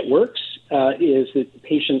 The way it works is that the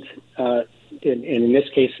patient, and in this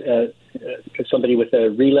case, somebody with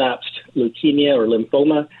a relapsed leukemia or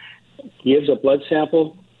lymphoma, gives a blood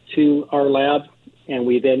sample to our lab, and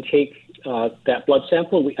we then take that blood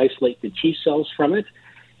sample, we isolate the T cells from it.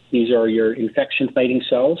 These are your infection-fighting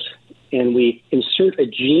cells, and we insert a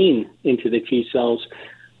gene into the T cells,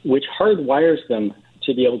 which hardwires them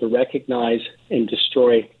to be able to recognize and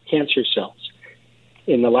destroy cancer cells.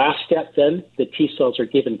 In the last step, then, the T cells are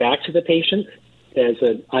given back to the patient as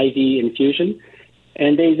an IV infusion,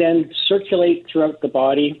 and they then circulate throughout the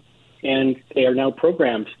body, and they are now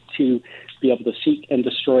programmed to be able to seek and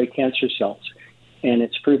destroy cancer cells. And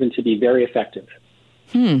it's proven to be very effective.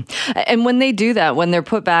 And when they do that, when they're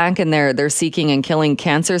put back and they're seeking and killing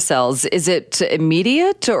cancer cells, is it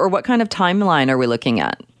immediate, or what kind of timeline are we looking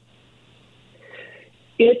at?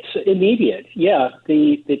 It's immediate, yeah.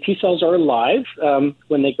 The T cells are alive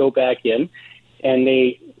when they go back in, and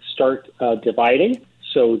they start dividing.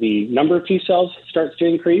 So the number of T cells starts to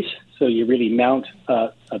increase. So you really mount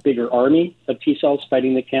a bigger army of T cells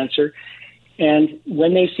fighting the cancer. And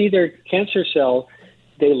when they see their cancer cell,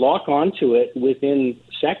 they lock onto it within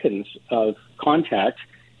seconds of contact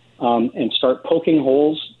and start poking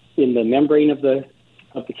holes in the membrane of the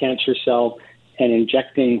cancer cell and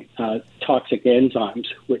injecting toxic enzymes,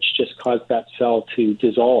 which just cause that cell to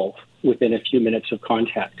dissolve within a few minutes of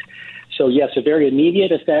contact. So yes, a very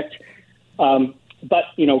immediate effect. But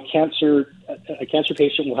a cancer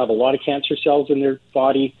patient will have a lot of cancer cells in their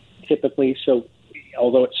body typically. So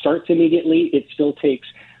although it starts immediately, it still takes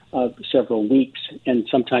several weeks and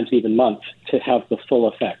sometimes even months to have the full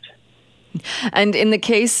effect. And in the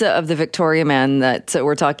case of the Victoria man that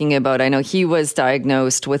we're talking about, I know he was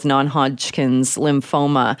diagnosed with non-Hodgkin's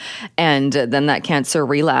lymphoma, and then that cancer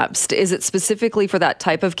relapsed. Is it specifically for that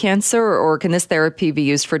type of cancer, or can this therapy be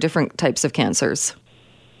used for different types of cancers?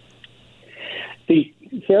 The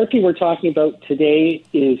therapy we're talking about today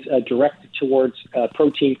is directed towards a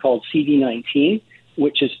protein called CD19,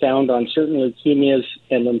 which is found on certain leukemias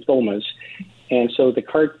and lymphomas. And so the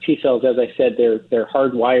CAR T cells, as I said, they're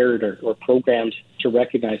hardwired or programmed to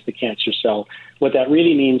recognize the cancer cell. What that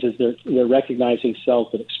really means is they're recognizing cells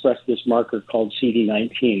that express this marker called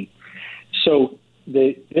CD19. So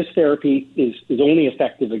this therapy is only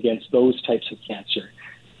effective against those types of cancer.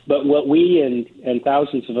 But what we and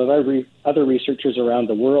thousands of other researchers around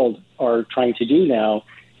the world are trying to do now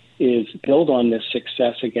is build on this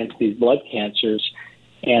success against these blood cancers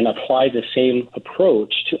and apply the same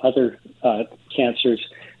approach to other cancers.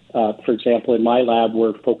 For example, in my lab,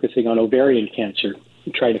 we're focusing on ovarian cancer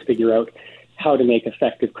and trying to figure out how to make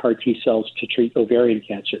effective CAR T cells to treat ovarian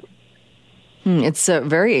cancer. It's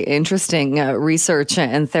very interesting research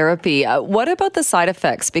and therapy. What about the side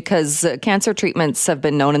effects? Because cancer treatments have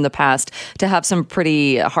been known in the past to have some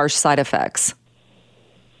pretty harsh side effects.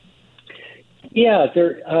 Yeah,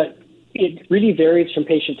 it really varies from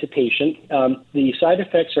patient to patient. The side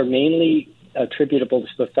effects are mainly attributable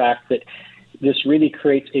to the fact that this really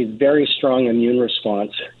creates a very strong immune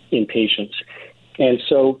response in patients. And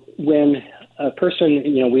so when a person,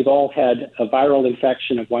 we've all had a viral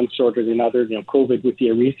infection of one sort or another, COVID would be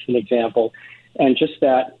a recent example. And just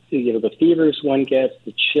that, the fevers one gets,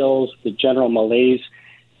 the chills, the general malaise,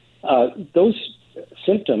 those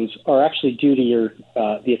symptoms are actually due to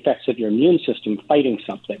the effects of your immune system fighting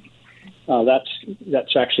something.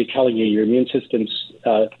 That's actually telling you your immune system's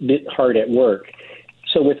hard at work.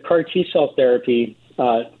 So with CAR T-cell therapy,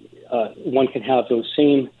 one can have those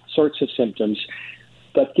same sorts of symptoms.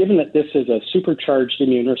 But given that this is a supercharged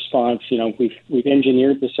immune response, we've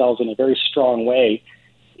engineered the cells in a very strong way,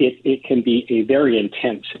 it can be a very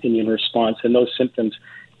intense immune response, and those symptoms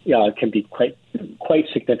can be quite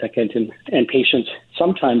significant, and patients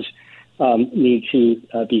sometimes need to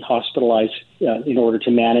be hospitalized in order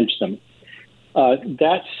to manage them.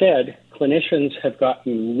 That said, clinicians have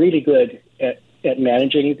gotten really good at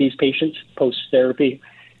managing these patients post-therapy,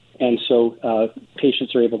 and so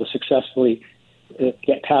patients are able to successfully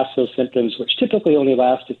get past those symptoms, which typically only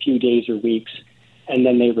last a few days or weeks, and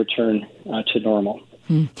then they return to normal.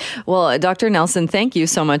 Well, Dr. Nelson, thank you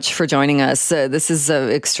so much for joining us. This is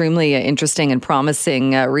extremely interesting and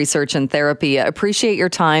promising research and therapy. I appreciate your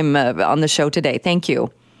time on the show today. Thank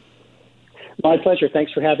you. My pleasure.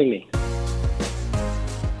 Thanks for having me.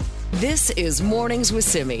 This is Mornings with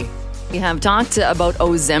Simi. We have talked about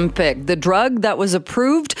Ozempic, the drug that was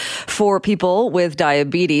approved for people with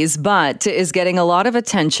diabetes, but is getting a lot of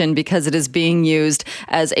attention because it is being used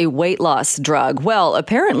as a weight loss drug. Well,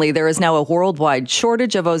 apparently there is now a worldwide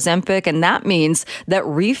shortage of Ozempic, and that means that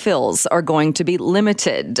refills are going to be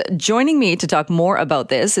limited. Joining me to talk more about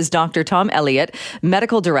this is Dr. Tom Elliott,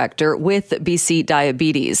 Medical Director with BC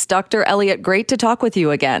Diabetes. Dr. Elliott, great to talk with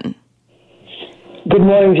you again. Good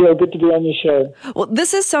morning, Jill. Good to be on your show. Well,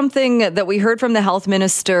 this is something that we heard from the health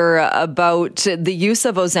minister about the use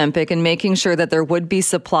of Ozempic and making sure that there would be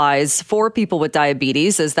supplies for people with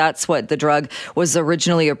diabetes, as that's what the drug was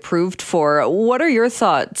originally approved for. What are your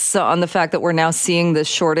thoughts on the fact that we're now seeing this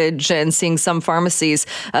shortage and seeing some pharmacies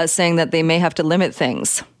saying that they may have to limit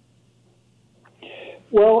things?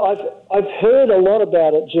 Well, I've heard a lot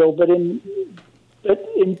about it, Jill, but in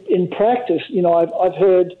practice, I've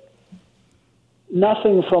heard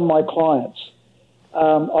nothing from my clients,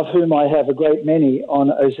 of whom I have a great many on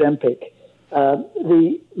Ozempic.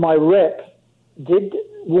 My rep did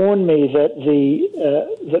warn me that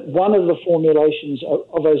that one of the formulations of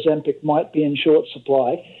Ozempic might be in short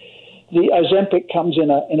supply. The Ozempic comes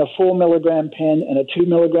in a 4 milligram pen and a 2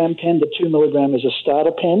 milligram pen. The 2 milligram is a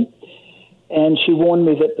starter pen, and she warned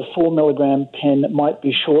me that the 4 milligram pen might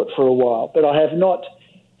be short for a while. But I have not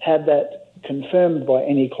had that confirmed by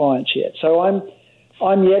any clients yet. So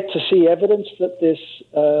I'm yet to see evidence that this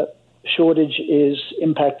shortage is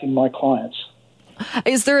impacting my clients.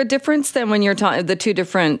 Is there a difference then when you're talking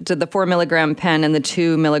the 4 milligram pen and the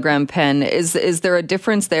 2 milligram pen? Is there a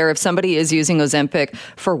difference there? If somebody is using Ozempic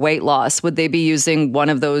for weight loss, would they be using one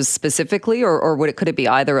of those specifically, or could it be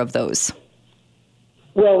either of those?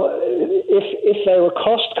 Well, if they were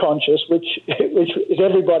cost conscious, which is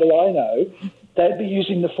everybody I know, they'd be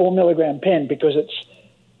using the 4 milligram pen because it's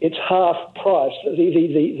half price.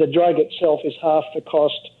 The drug itself is half the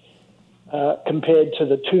cost compared to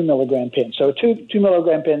the 2 milligram pen. So a 2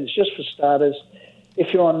 milligram pen is just for starters.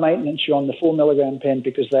 If you're on maintenance, you're on the 4 milligram pen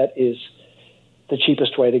because that is the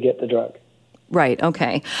cheapest way to get the drug. Right.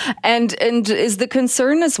 Okay. And is the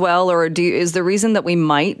concern as well, or is the reason that we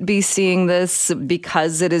might be seeing this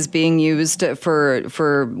because it is being used for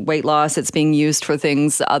weight loss? It's being used for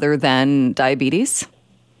things other than diabetes?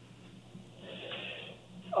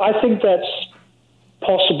 I think that's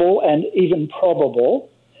possible and even probable,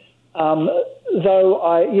 though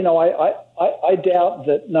I doubt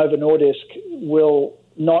that Novo Nordisk will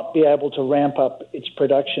not be able to ramp up its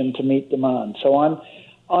production to meet demand. So I'm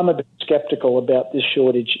a bit skeptical about this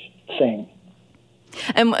shortage thing.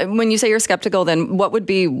 And when you say you're skeptical, then what would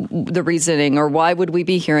be the reasoning, or why would we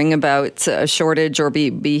be hearing about a shortage or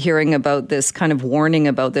be hearing about this kind of warning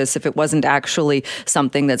about this if it wasn't actually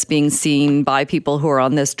something that's being seen by people who are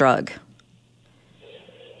on this drug?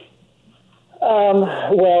 That's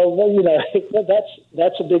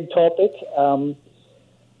a big topic.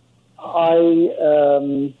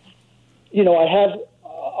 I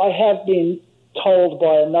have been told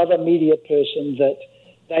by another media person that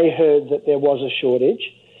they heard that there was a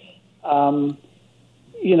shortage. I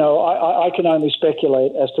can only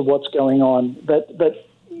speculate as to what's going on, but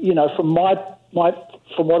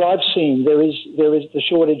from what I've seen, there is the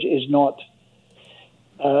shortage is not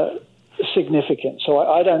significant. So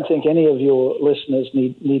I don't think any of your listeners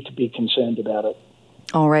need to be concerned about it.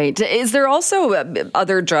 All right. Is there also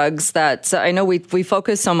other drugs that I know we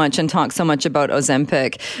focus so much and talk so much about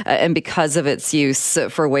Ozempic and because of its use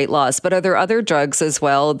for weight loss, but are there other drugs as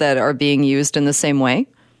well that are being used in the same way?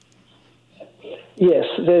 Yes,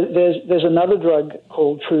 there's another drug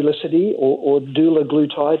called Trulicity or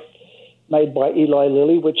dulaglutide made by Eli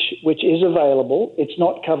Lilly, which is available. It's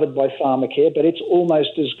not covered by pharmacare, but it's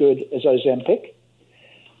almost as good as Ozempic.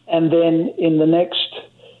 And then in the next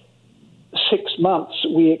 6 months,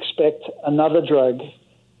 we expect another drug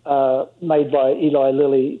made by Eli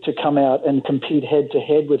Lilly to come out and compete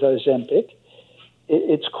head-to-head with Ozempic.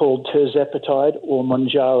 It's called tirzepatide or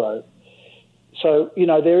Mounjaro. So,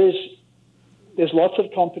 there's lots of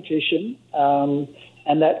competition,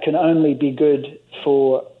 and that can only be good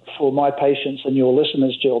for my patients and your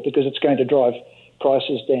listeners, Jill, because it's going to drive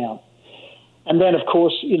prices down. And then, of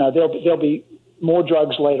course, there'll be more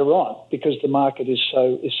drugs later on because the market is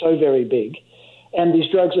so very big, and these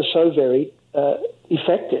drugs are so very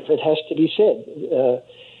effective. It has to be said.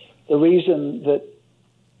 The reason that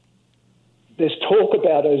there's talk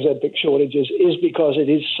about Ozempic shortages is because it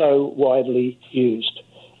is so widely used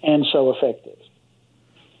and so effective.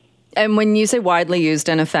 And when you say widely used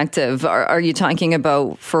and effective, are you talking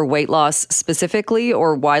about for weight loss specifically,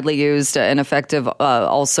 or widely used and effective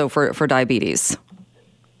also for diabetes?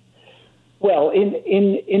 Well,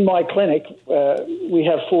 in my clinic, we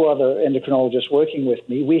have 4 other endocrinologists working with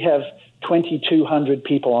me. We have 2,200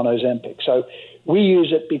 people on Ozempic. So we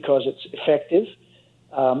use it because it's effective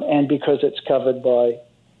and because it's covered by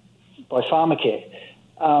pharmacare.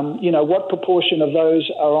 What proportion of those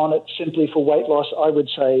are on it simply for weight loss? I would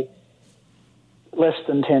say less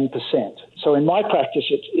than 10%. So in my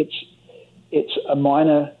practice, it's a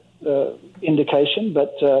minor indication,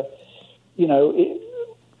 but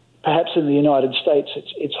perhaps in the United States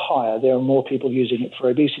it's higher. There are more people using it for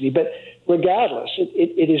obesity. But regardless,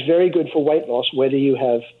 it is very good for weight loss, whether you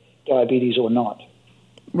have diabetes or not.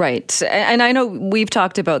 Right. And I know we've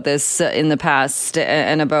talked about this in the past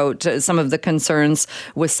and about some of the concerns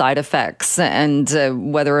with side effects and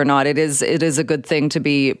whether or not it is a good thing to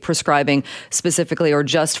be prescribing specifically or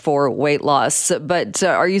just for weight loss. But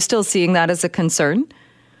are you still seeing that as a concern?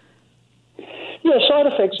 Yeah, side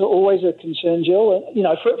effects are always a concern, Jill.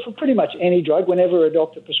 For pretty much any drug, whenever a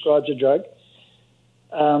doctor prescribes a drug,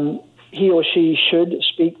 he or she should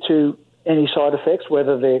speak to any side effects,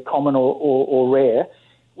 whether they're common or rare.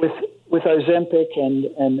 With Ozempic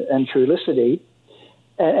and Trulicity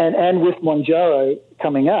and with Mounjaro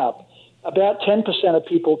coming up, about 10% of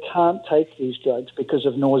people can't take these drugs because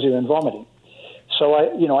of nausea and vomiting. So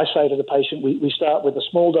I say to the patient, we start with a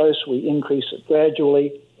small dose, we increase it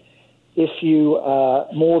gradually. If you are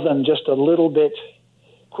more than just a little bit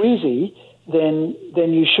queasy, then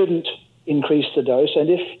you shouldn't increase the dose. And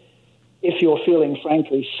if you're feeling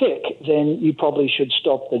frankly sick, then you probably should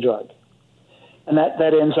stop the drug. And that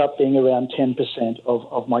ends up being around 10%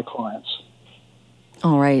 of my clients.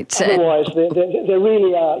 All right. Otherwise, there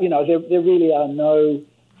really are, there really are no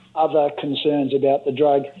other concerns about the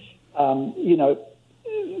drug.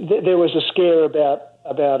 There was a scare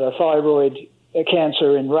about a thyroid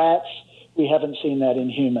cancer in rats. We haven't seen that in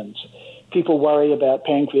humans. People worry about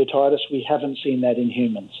pancreatitis. We haven't seen that in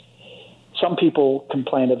humans. Some people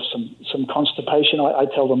complain of some constipation. I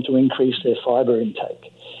tell them to increase their fiber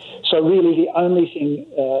intake. So really the only thing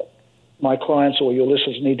my clients or your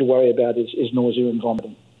listeners need to worry about is nausea and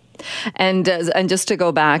vomiting. And just to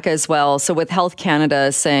go back as well, so with Health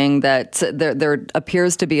Canada saying that there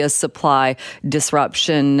appears to be a supply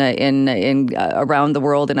disruption in around the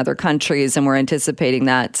world in other countries, and we're anticipating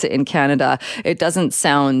that in Canada, it doesn't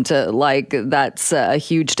sound like that's a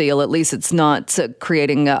huge deal. At least it's not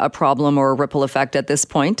creating a problem or a ripple effect at this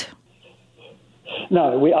point.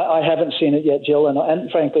 No, I haven't seen it yet, Jill,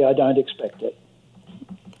 and frankly, I don't expect it.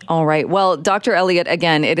 All right. Well, Dr. Elliott,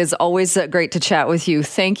 again, it is always great to chat with you.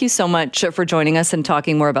 Thank you so much for joining us and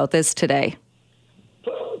talking more about this today.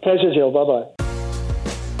 Pleasure, Jill. Bye-bye.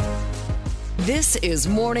 This is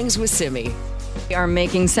Mornings with Simi. We are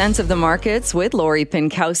making sense of the markets with Lori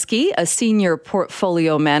Pinkowski, a senior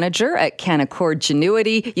portfolio manager at Canaccord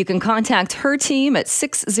Genuity. You can contact her team at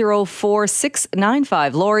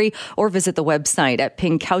 604-695-LORI or visit the website at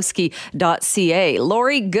pinkowski.ca.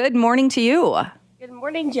 Lori, good morning to you. Good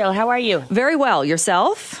morning, Jill. How are you? Very well.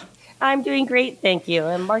 Yourself? I'm doing great, thank you.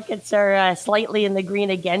 And markets are slightly in the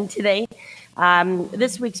green again today.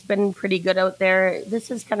 This week's been pretty good out there.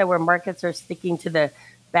 This is kind of where markets are sticking to the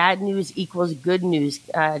bad news equals good news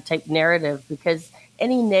type narrative, because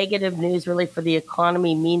any negative news really for the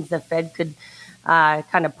economy means the Fed could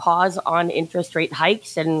kind of pause on interest rate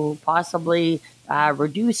hikes and possibly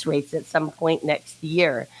reduce rates at some point next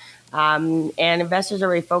year. And investors are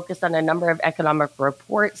very focused on a number of economic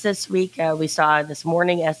reports this week. We saw this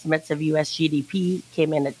morning estimates of U.S. GDP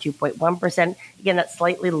came in at 2.1%. Again, that's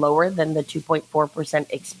slightly lower than the 2.4%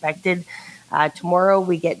 expected. Tomorrow,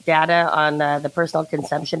 we get data on the personal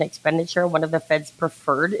consumption expenditure, one of the Fed's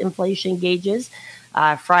preferred inflation gauges.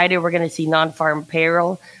 Friday, we're going to see non-farm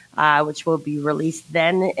payroll, which will be released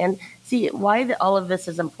then. And see why all of this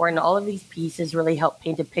is important. All of these pieces really help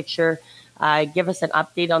paint a picture, give us an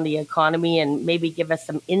update on the economy, and maybe give us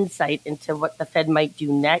some insight into what the Fed might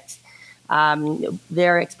do next.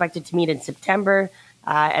 They're expected to meet in September.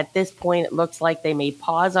 At this point, it looks like they may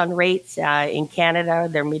pause on rates. In Canada,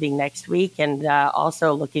 they're meeting next week and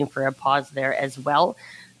also looking for a pause there as well.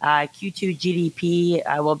 Q2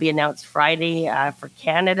 GDP will be announced Friday for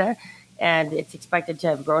Canada, and it's expected to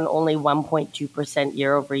have grown only 1.2%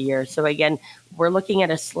 year over year. So again, we're looking at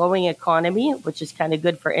a slowing economy, which is kind of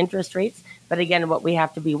good for interest rates. But again, what we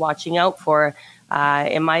have to be watching out for,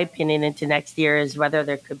 in my opinion, into next year is whether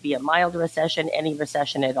there could be a mild recession, any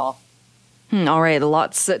recession at all. All right,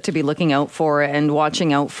 lots to be looking out for and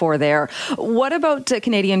watching out for there. What about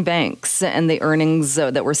Canadian banks and the earnings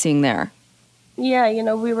that we're seeing there?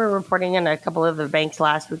 Yeah, we were reporting on a couple of the banks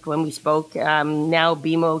last week when we spoke. Now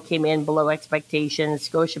BMO came in below expectations.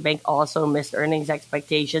 Scotiabank also missed earnings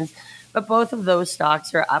expectations. But both of those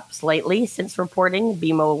stocks are up slightly since reporting.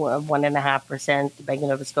 BMO 1.5%, Bank of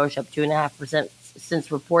Nova Scotia up 2.5%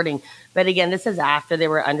 since reporting. But again, this is after they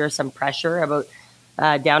were under some pressure,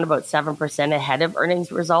 down about 7% ahead of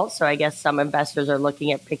earnings results. So I guess some investors are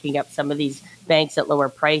looking at picking up some of these banks at lower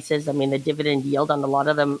prices. I mean, the dividend yield on a lot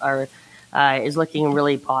of them is looking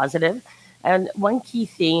really positive. And one key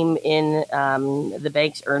theme in the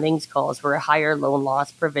bank's earnings calls were higher loan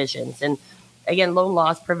loss provisions. And again, loan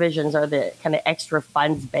loss provisions are the kind of extra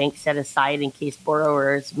funds banks set aside in case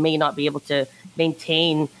borrowers may not be able to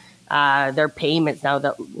maintain their payments now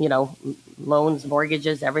that, loans,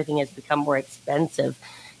 mortgages, everything has become more expensive.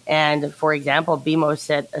 And for example, BMO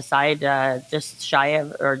set aside just shy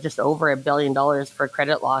of or just over $1 billion for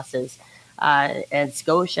credit losses. And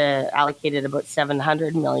Scotia allocated about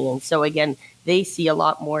 $700 million. So again, they see a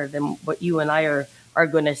lot more than what you and I are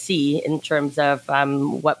going to see in terms of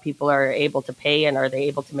what people are able to pay and are they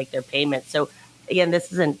able to make their payments. So again,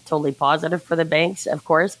 this isn't totally positive for the banks, of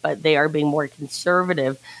course, but they are being more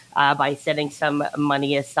conservative by setting some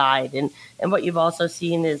money aside. And what you've also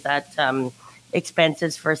seen is that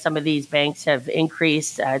expenses for some of these banks have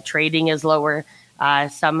increased. Trading is lower.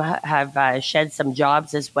 Some have shed some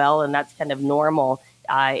jobs as well, and that's kind of normal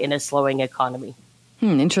in a slowing economy.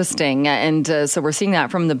 Interesting. And so we're seeing that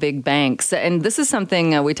from the big banks. And this is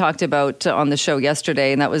something we talked about on the show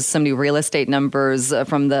yesterday, and that was some new real estate numbers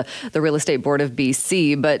from the Real Estate Board of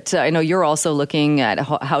BC. But I know you're also looking at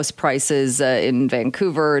house prices in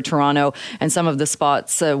Vancouver, Toronto, and some of the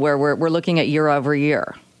spots where we're looking at year over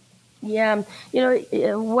year. Yeah,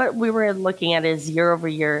 what we were looking at is year over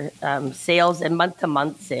year sales and month to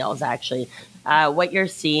month sales, actually. What you're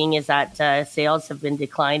seeing is that sales have been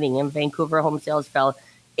declining. In Vancouver, home sales fell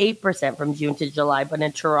 8% from June to July, but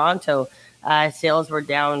in Toronto, sales were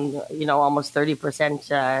down, almost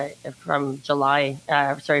 30%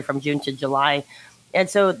 from June to July. And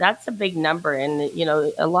so that's a big number. And,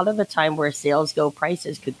 a lot of the time where sales go,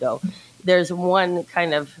 prices could go. There's one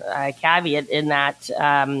kind of caveat in that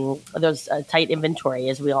there's a tight inventory,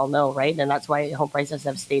 as we all know, right? And that's why home prices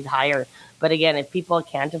have stayed higher. But again, if people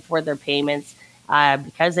can't afford their payments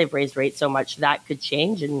because they've raised rates so much, that could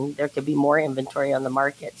change and there could be more inventory on the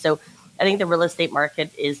market. So I think the real estate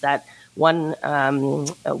market is that one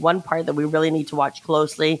part that we really need to watch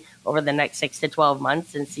closely over the next 6 to 12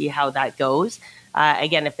 months and see how that goes.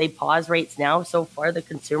 Again, if they pause rates now, so far the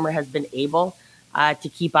consumer has been able to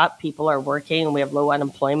keep up. People are working. We have low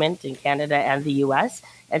unemployment in Canada and the U.S.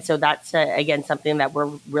 And so that's, again, something that we're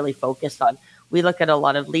really focused on. We look at a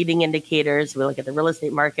lot of leading indicators. We look at the real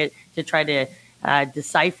estate market to try to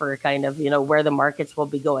decipher kind of, where the markets will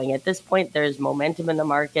be going. At this point, there's momentum in the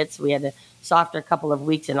markets. We had a softer couple of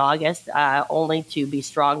weeks in August, only to be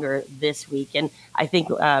stronger this week. And I think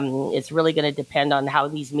it's really going to depend on how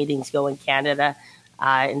these meetings go in Canada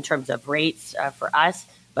in terms of rates for us.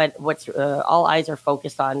 But what's all eyes are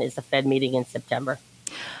focused on is the Fed meeting in September.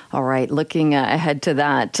 All right, looking ahead to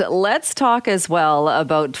that, let's talk as well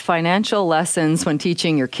about financial lessons when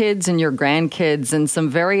teaching your kids and your grandkids and some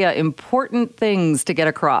very important things to get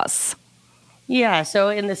across. Yeah, so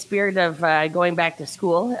in the spirit of going back to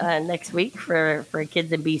school next week for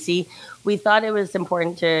kids in BC, we thought it was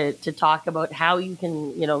important to talk about how you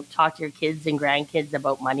can, talk to your kids and grandkids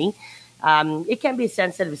about money. It can be a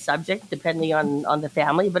sensitive subject depending on the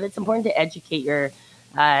family, but it's important to educate your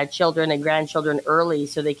children and grandchildren early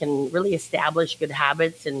so they can really establish good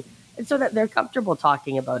habits and so that they're comfortable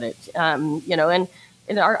talking about it. And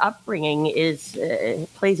our upbringing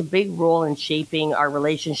plays a big role in shaping our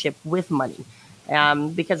relationship with money.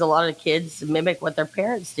 Because a lot of kids mimic what their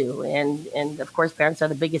parents do. And of course, parents are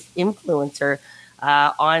the biggest influencer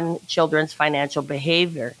on children's financial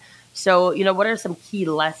behavior. So, what are some key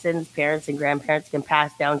lessons parents and grandparents can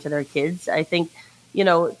pass down to their kids? I think,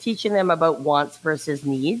 teaching them about wants versus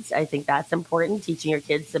needs. I think that's important. Teaching your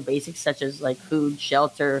kids the basics such as like food,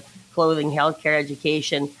 shelter, clothing, healthcare,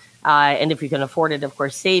 education. And if you can afford it, of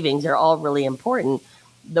course, savings are all really important.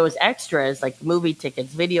 Those extras like movie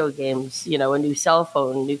tickets, video games, a new cell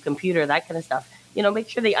phone, new computer, that kind of stuff, make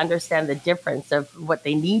sure they understand the difference of what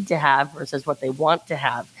they need to have versus what they want to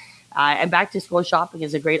have. And back to school shopping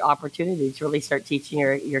is a great opportunity to really start teaching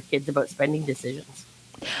your kids about spending decisions.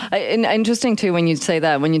 And interesting, too, when you say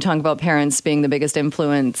that, when you talk about parents being the biggest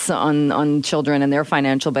influence on children and their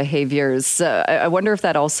financial behaviors, I wonder if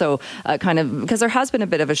that also because there has been a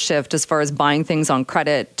bit of a shift as far as buying things on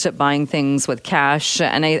credit to buying things with cash.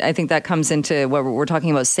 And I think that comes into what we're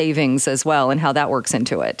talking about savings as well and how that works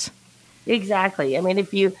into it. Exactly. I mean,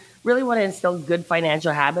 if you really want to instill good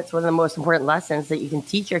financial habits, one of the most important lessons that you can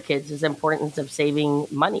teach your kids is the importance of saving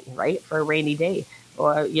money, right, for a rainy day.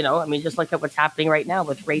 Or, just look at what's happening right now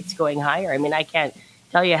with rates going higher. I mean, I can't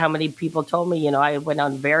tell you how many people told me, I went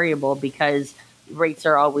on variable because rates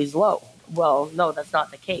are always low. Well, no, that's not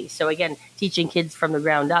the case. So again, teaching kids from the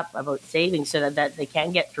ground up about saving so that they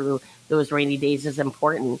can get through those rainy days is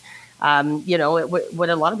important. What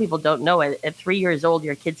a lot of people don't know, at 3 years old,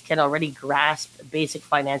 your kids can already grasp basic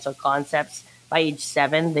financial concepts. By age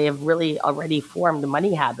 7, they have really already formed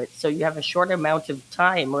money habits. So you have a short amount of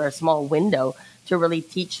time or a small window to really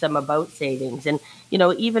teach them about savings and,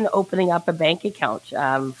 even opening up a bank account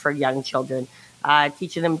for young children,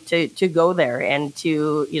 teaching them to go there and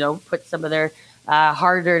to, put some of their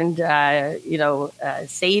hard-earned,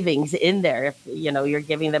 savings in there. If, you're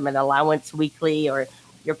giving them an allowance weekly or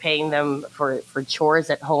you're paying them for chores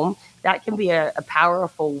at home, that can be a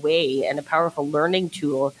powerful way and a powerful learning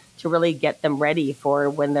tool to really get them ready for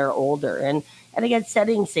when they're older. And again,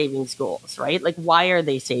 setting savings goals, right? Like, why are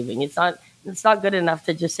they saving? It's not good enough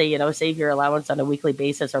to just say, save your allowance on a weekly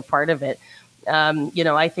basis or part of it.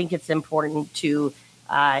 I think it's important to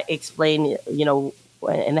explain,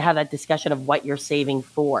 and have that discussion of what you're saving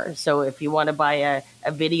for. So if you want to buy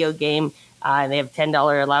a video game and they have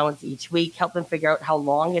 $10 allowance each week, help them figure out how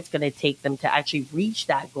long it's going to take them to actually reach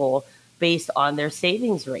that goal based on their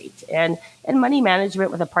savings rate. And money management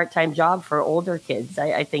with a part-time job for older kids,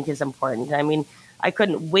 I think is important. I mean, I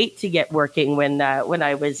couldn't wait to get working when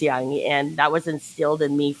I was young, and that was instilled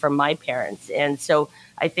in me from my parents. And so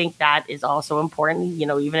I think that is also important.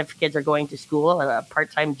 Even if kids are going to school, a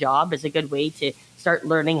part-time job is a good way to start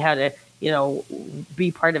learning how to,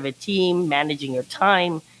 be part of a team, managing your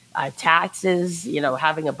time, taxes,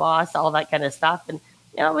 having a boss, all that kind of stuff. And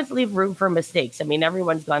always leave room for mistakes. I mean,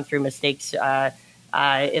 everyone's gone through mistakes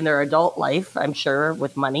in their adult life, I'm sure,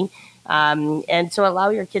 with money. And so allow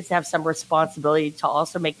your kids to have some responsibility to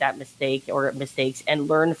also make that mistake or mistakes and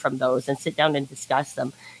learn from those and sit down and discuss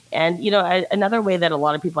them. And, another way that a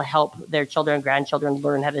lot of people help their children and grandchildren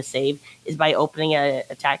learn how to save is by opening a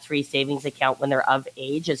tax-free savings account when they're of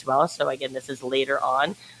age as well. So again, this is later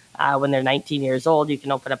on when they're 19 years old. You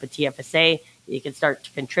can open up a TFSA. You can start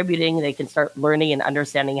contributing. They can start learning and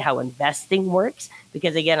understanding how investing works.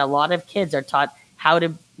 Because again, a lot of kids are taught how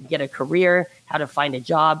to get a career, how to find a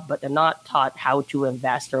job, but they're not taught how to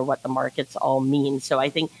invest or what the markets all mean. So I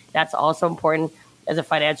think that's also important. As a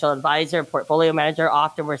financial advisor, portfolio manager,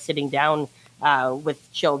 often we're sitting down with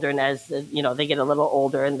children as they get a little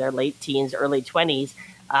older in their late teens, early 20s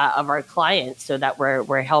of our clients, so that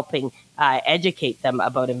we're helping educate them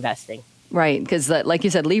about investing. Right, because like you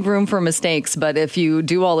said, leave room for mistakes. But if you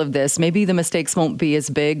do all of this, maybe the mistakes won't be as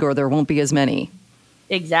big or there won't be as many.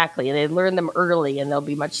 Exactly. And they learn them early and they'll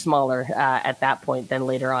be much smaller at that point than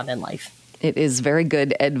later on in life. It is very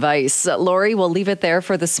good advice. Lori, we'll leave it there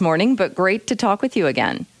for this morning, but great to talk with you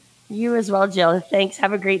again. You as well, Jill. Thanks.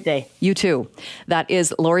 Have a great day. You too. That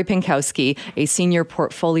is Lori Pinkowski, a senior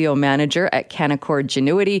portfolio manager at Canaccord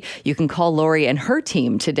Genuity. You can call Lori and her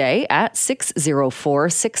team today at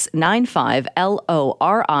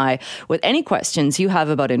 604-695-LORI with any questions you have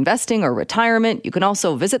about investing or retirement. You can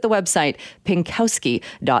also visit the website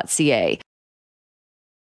pinkowski.ca.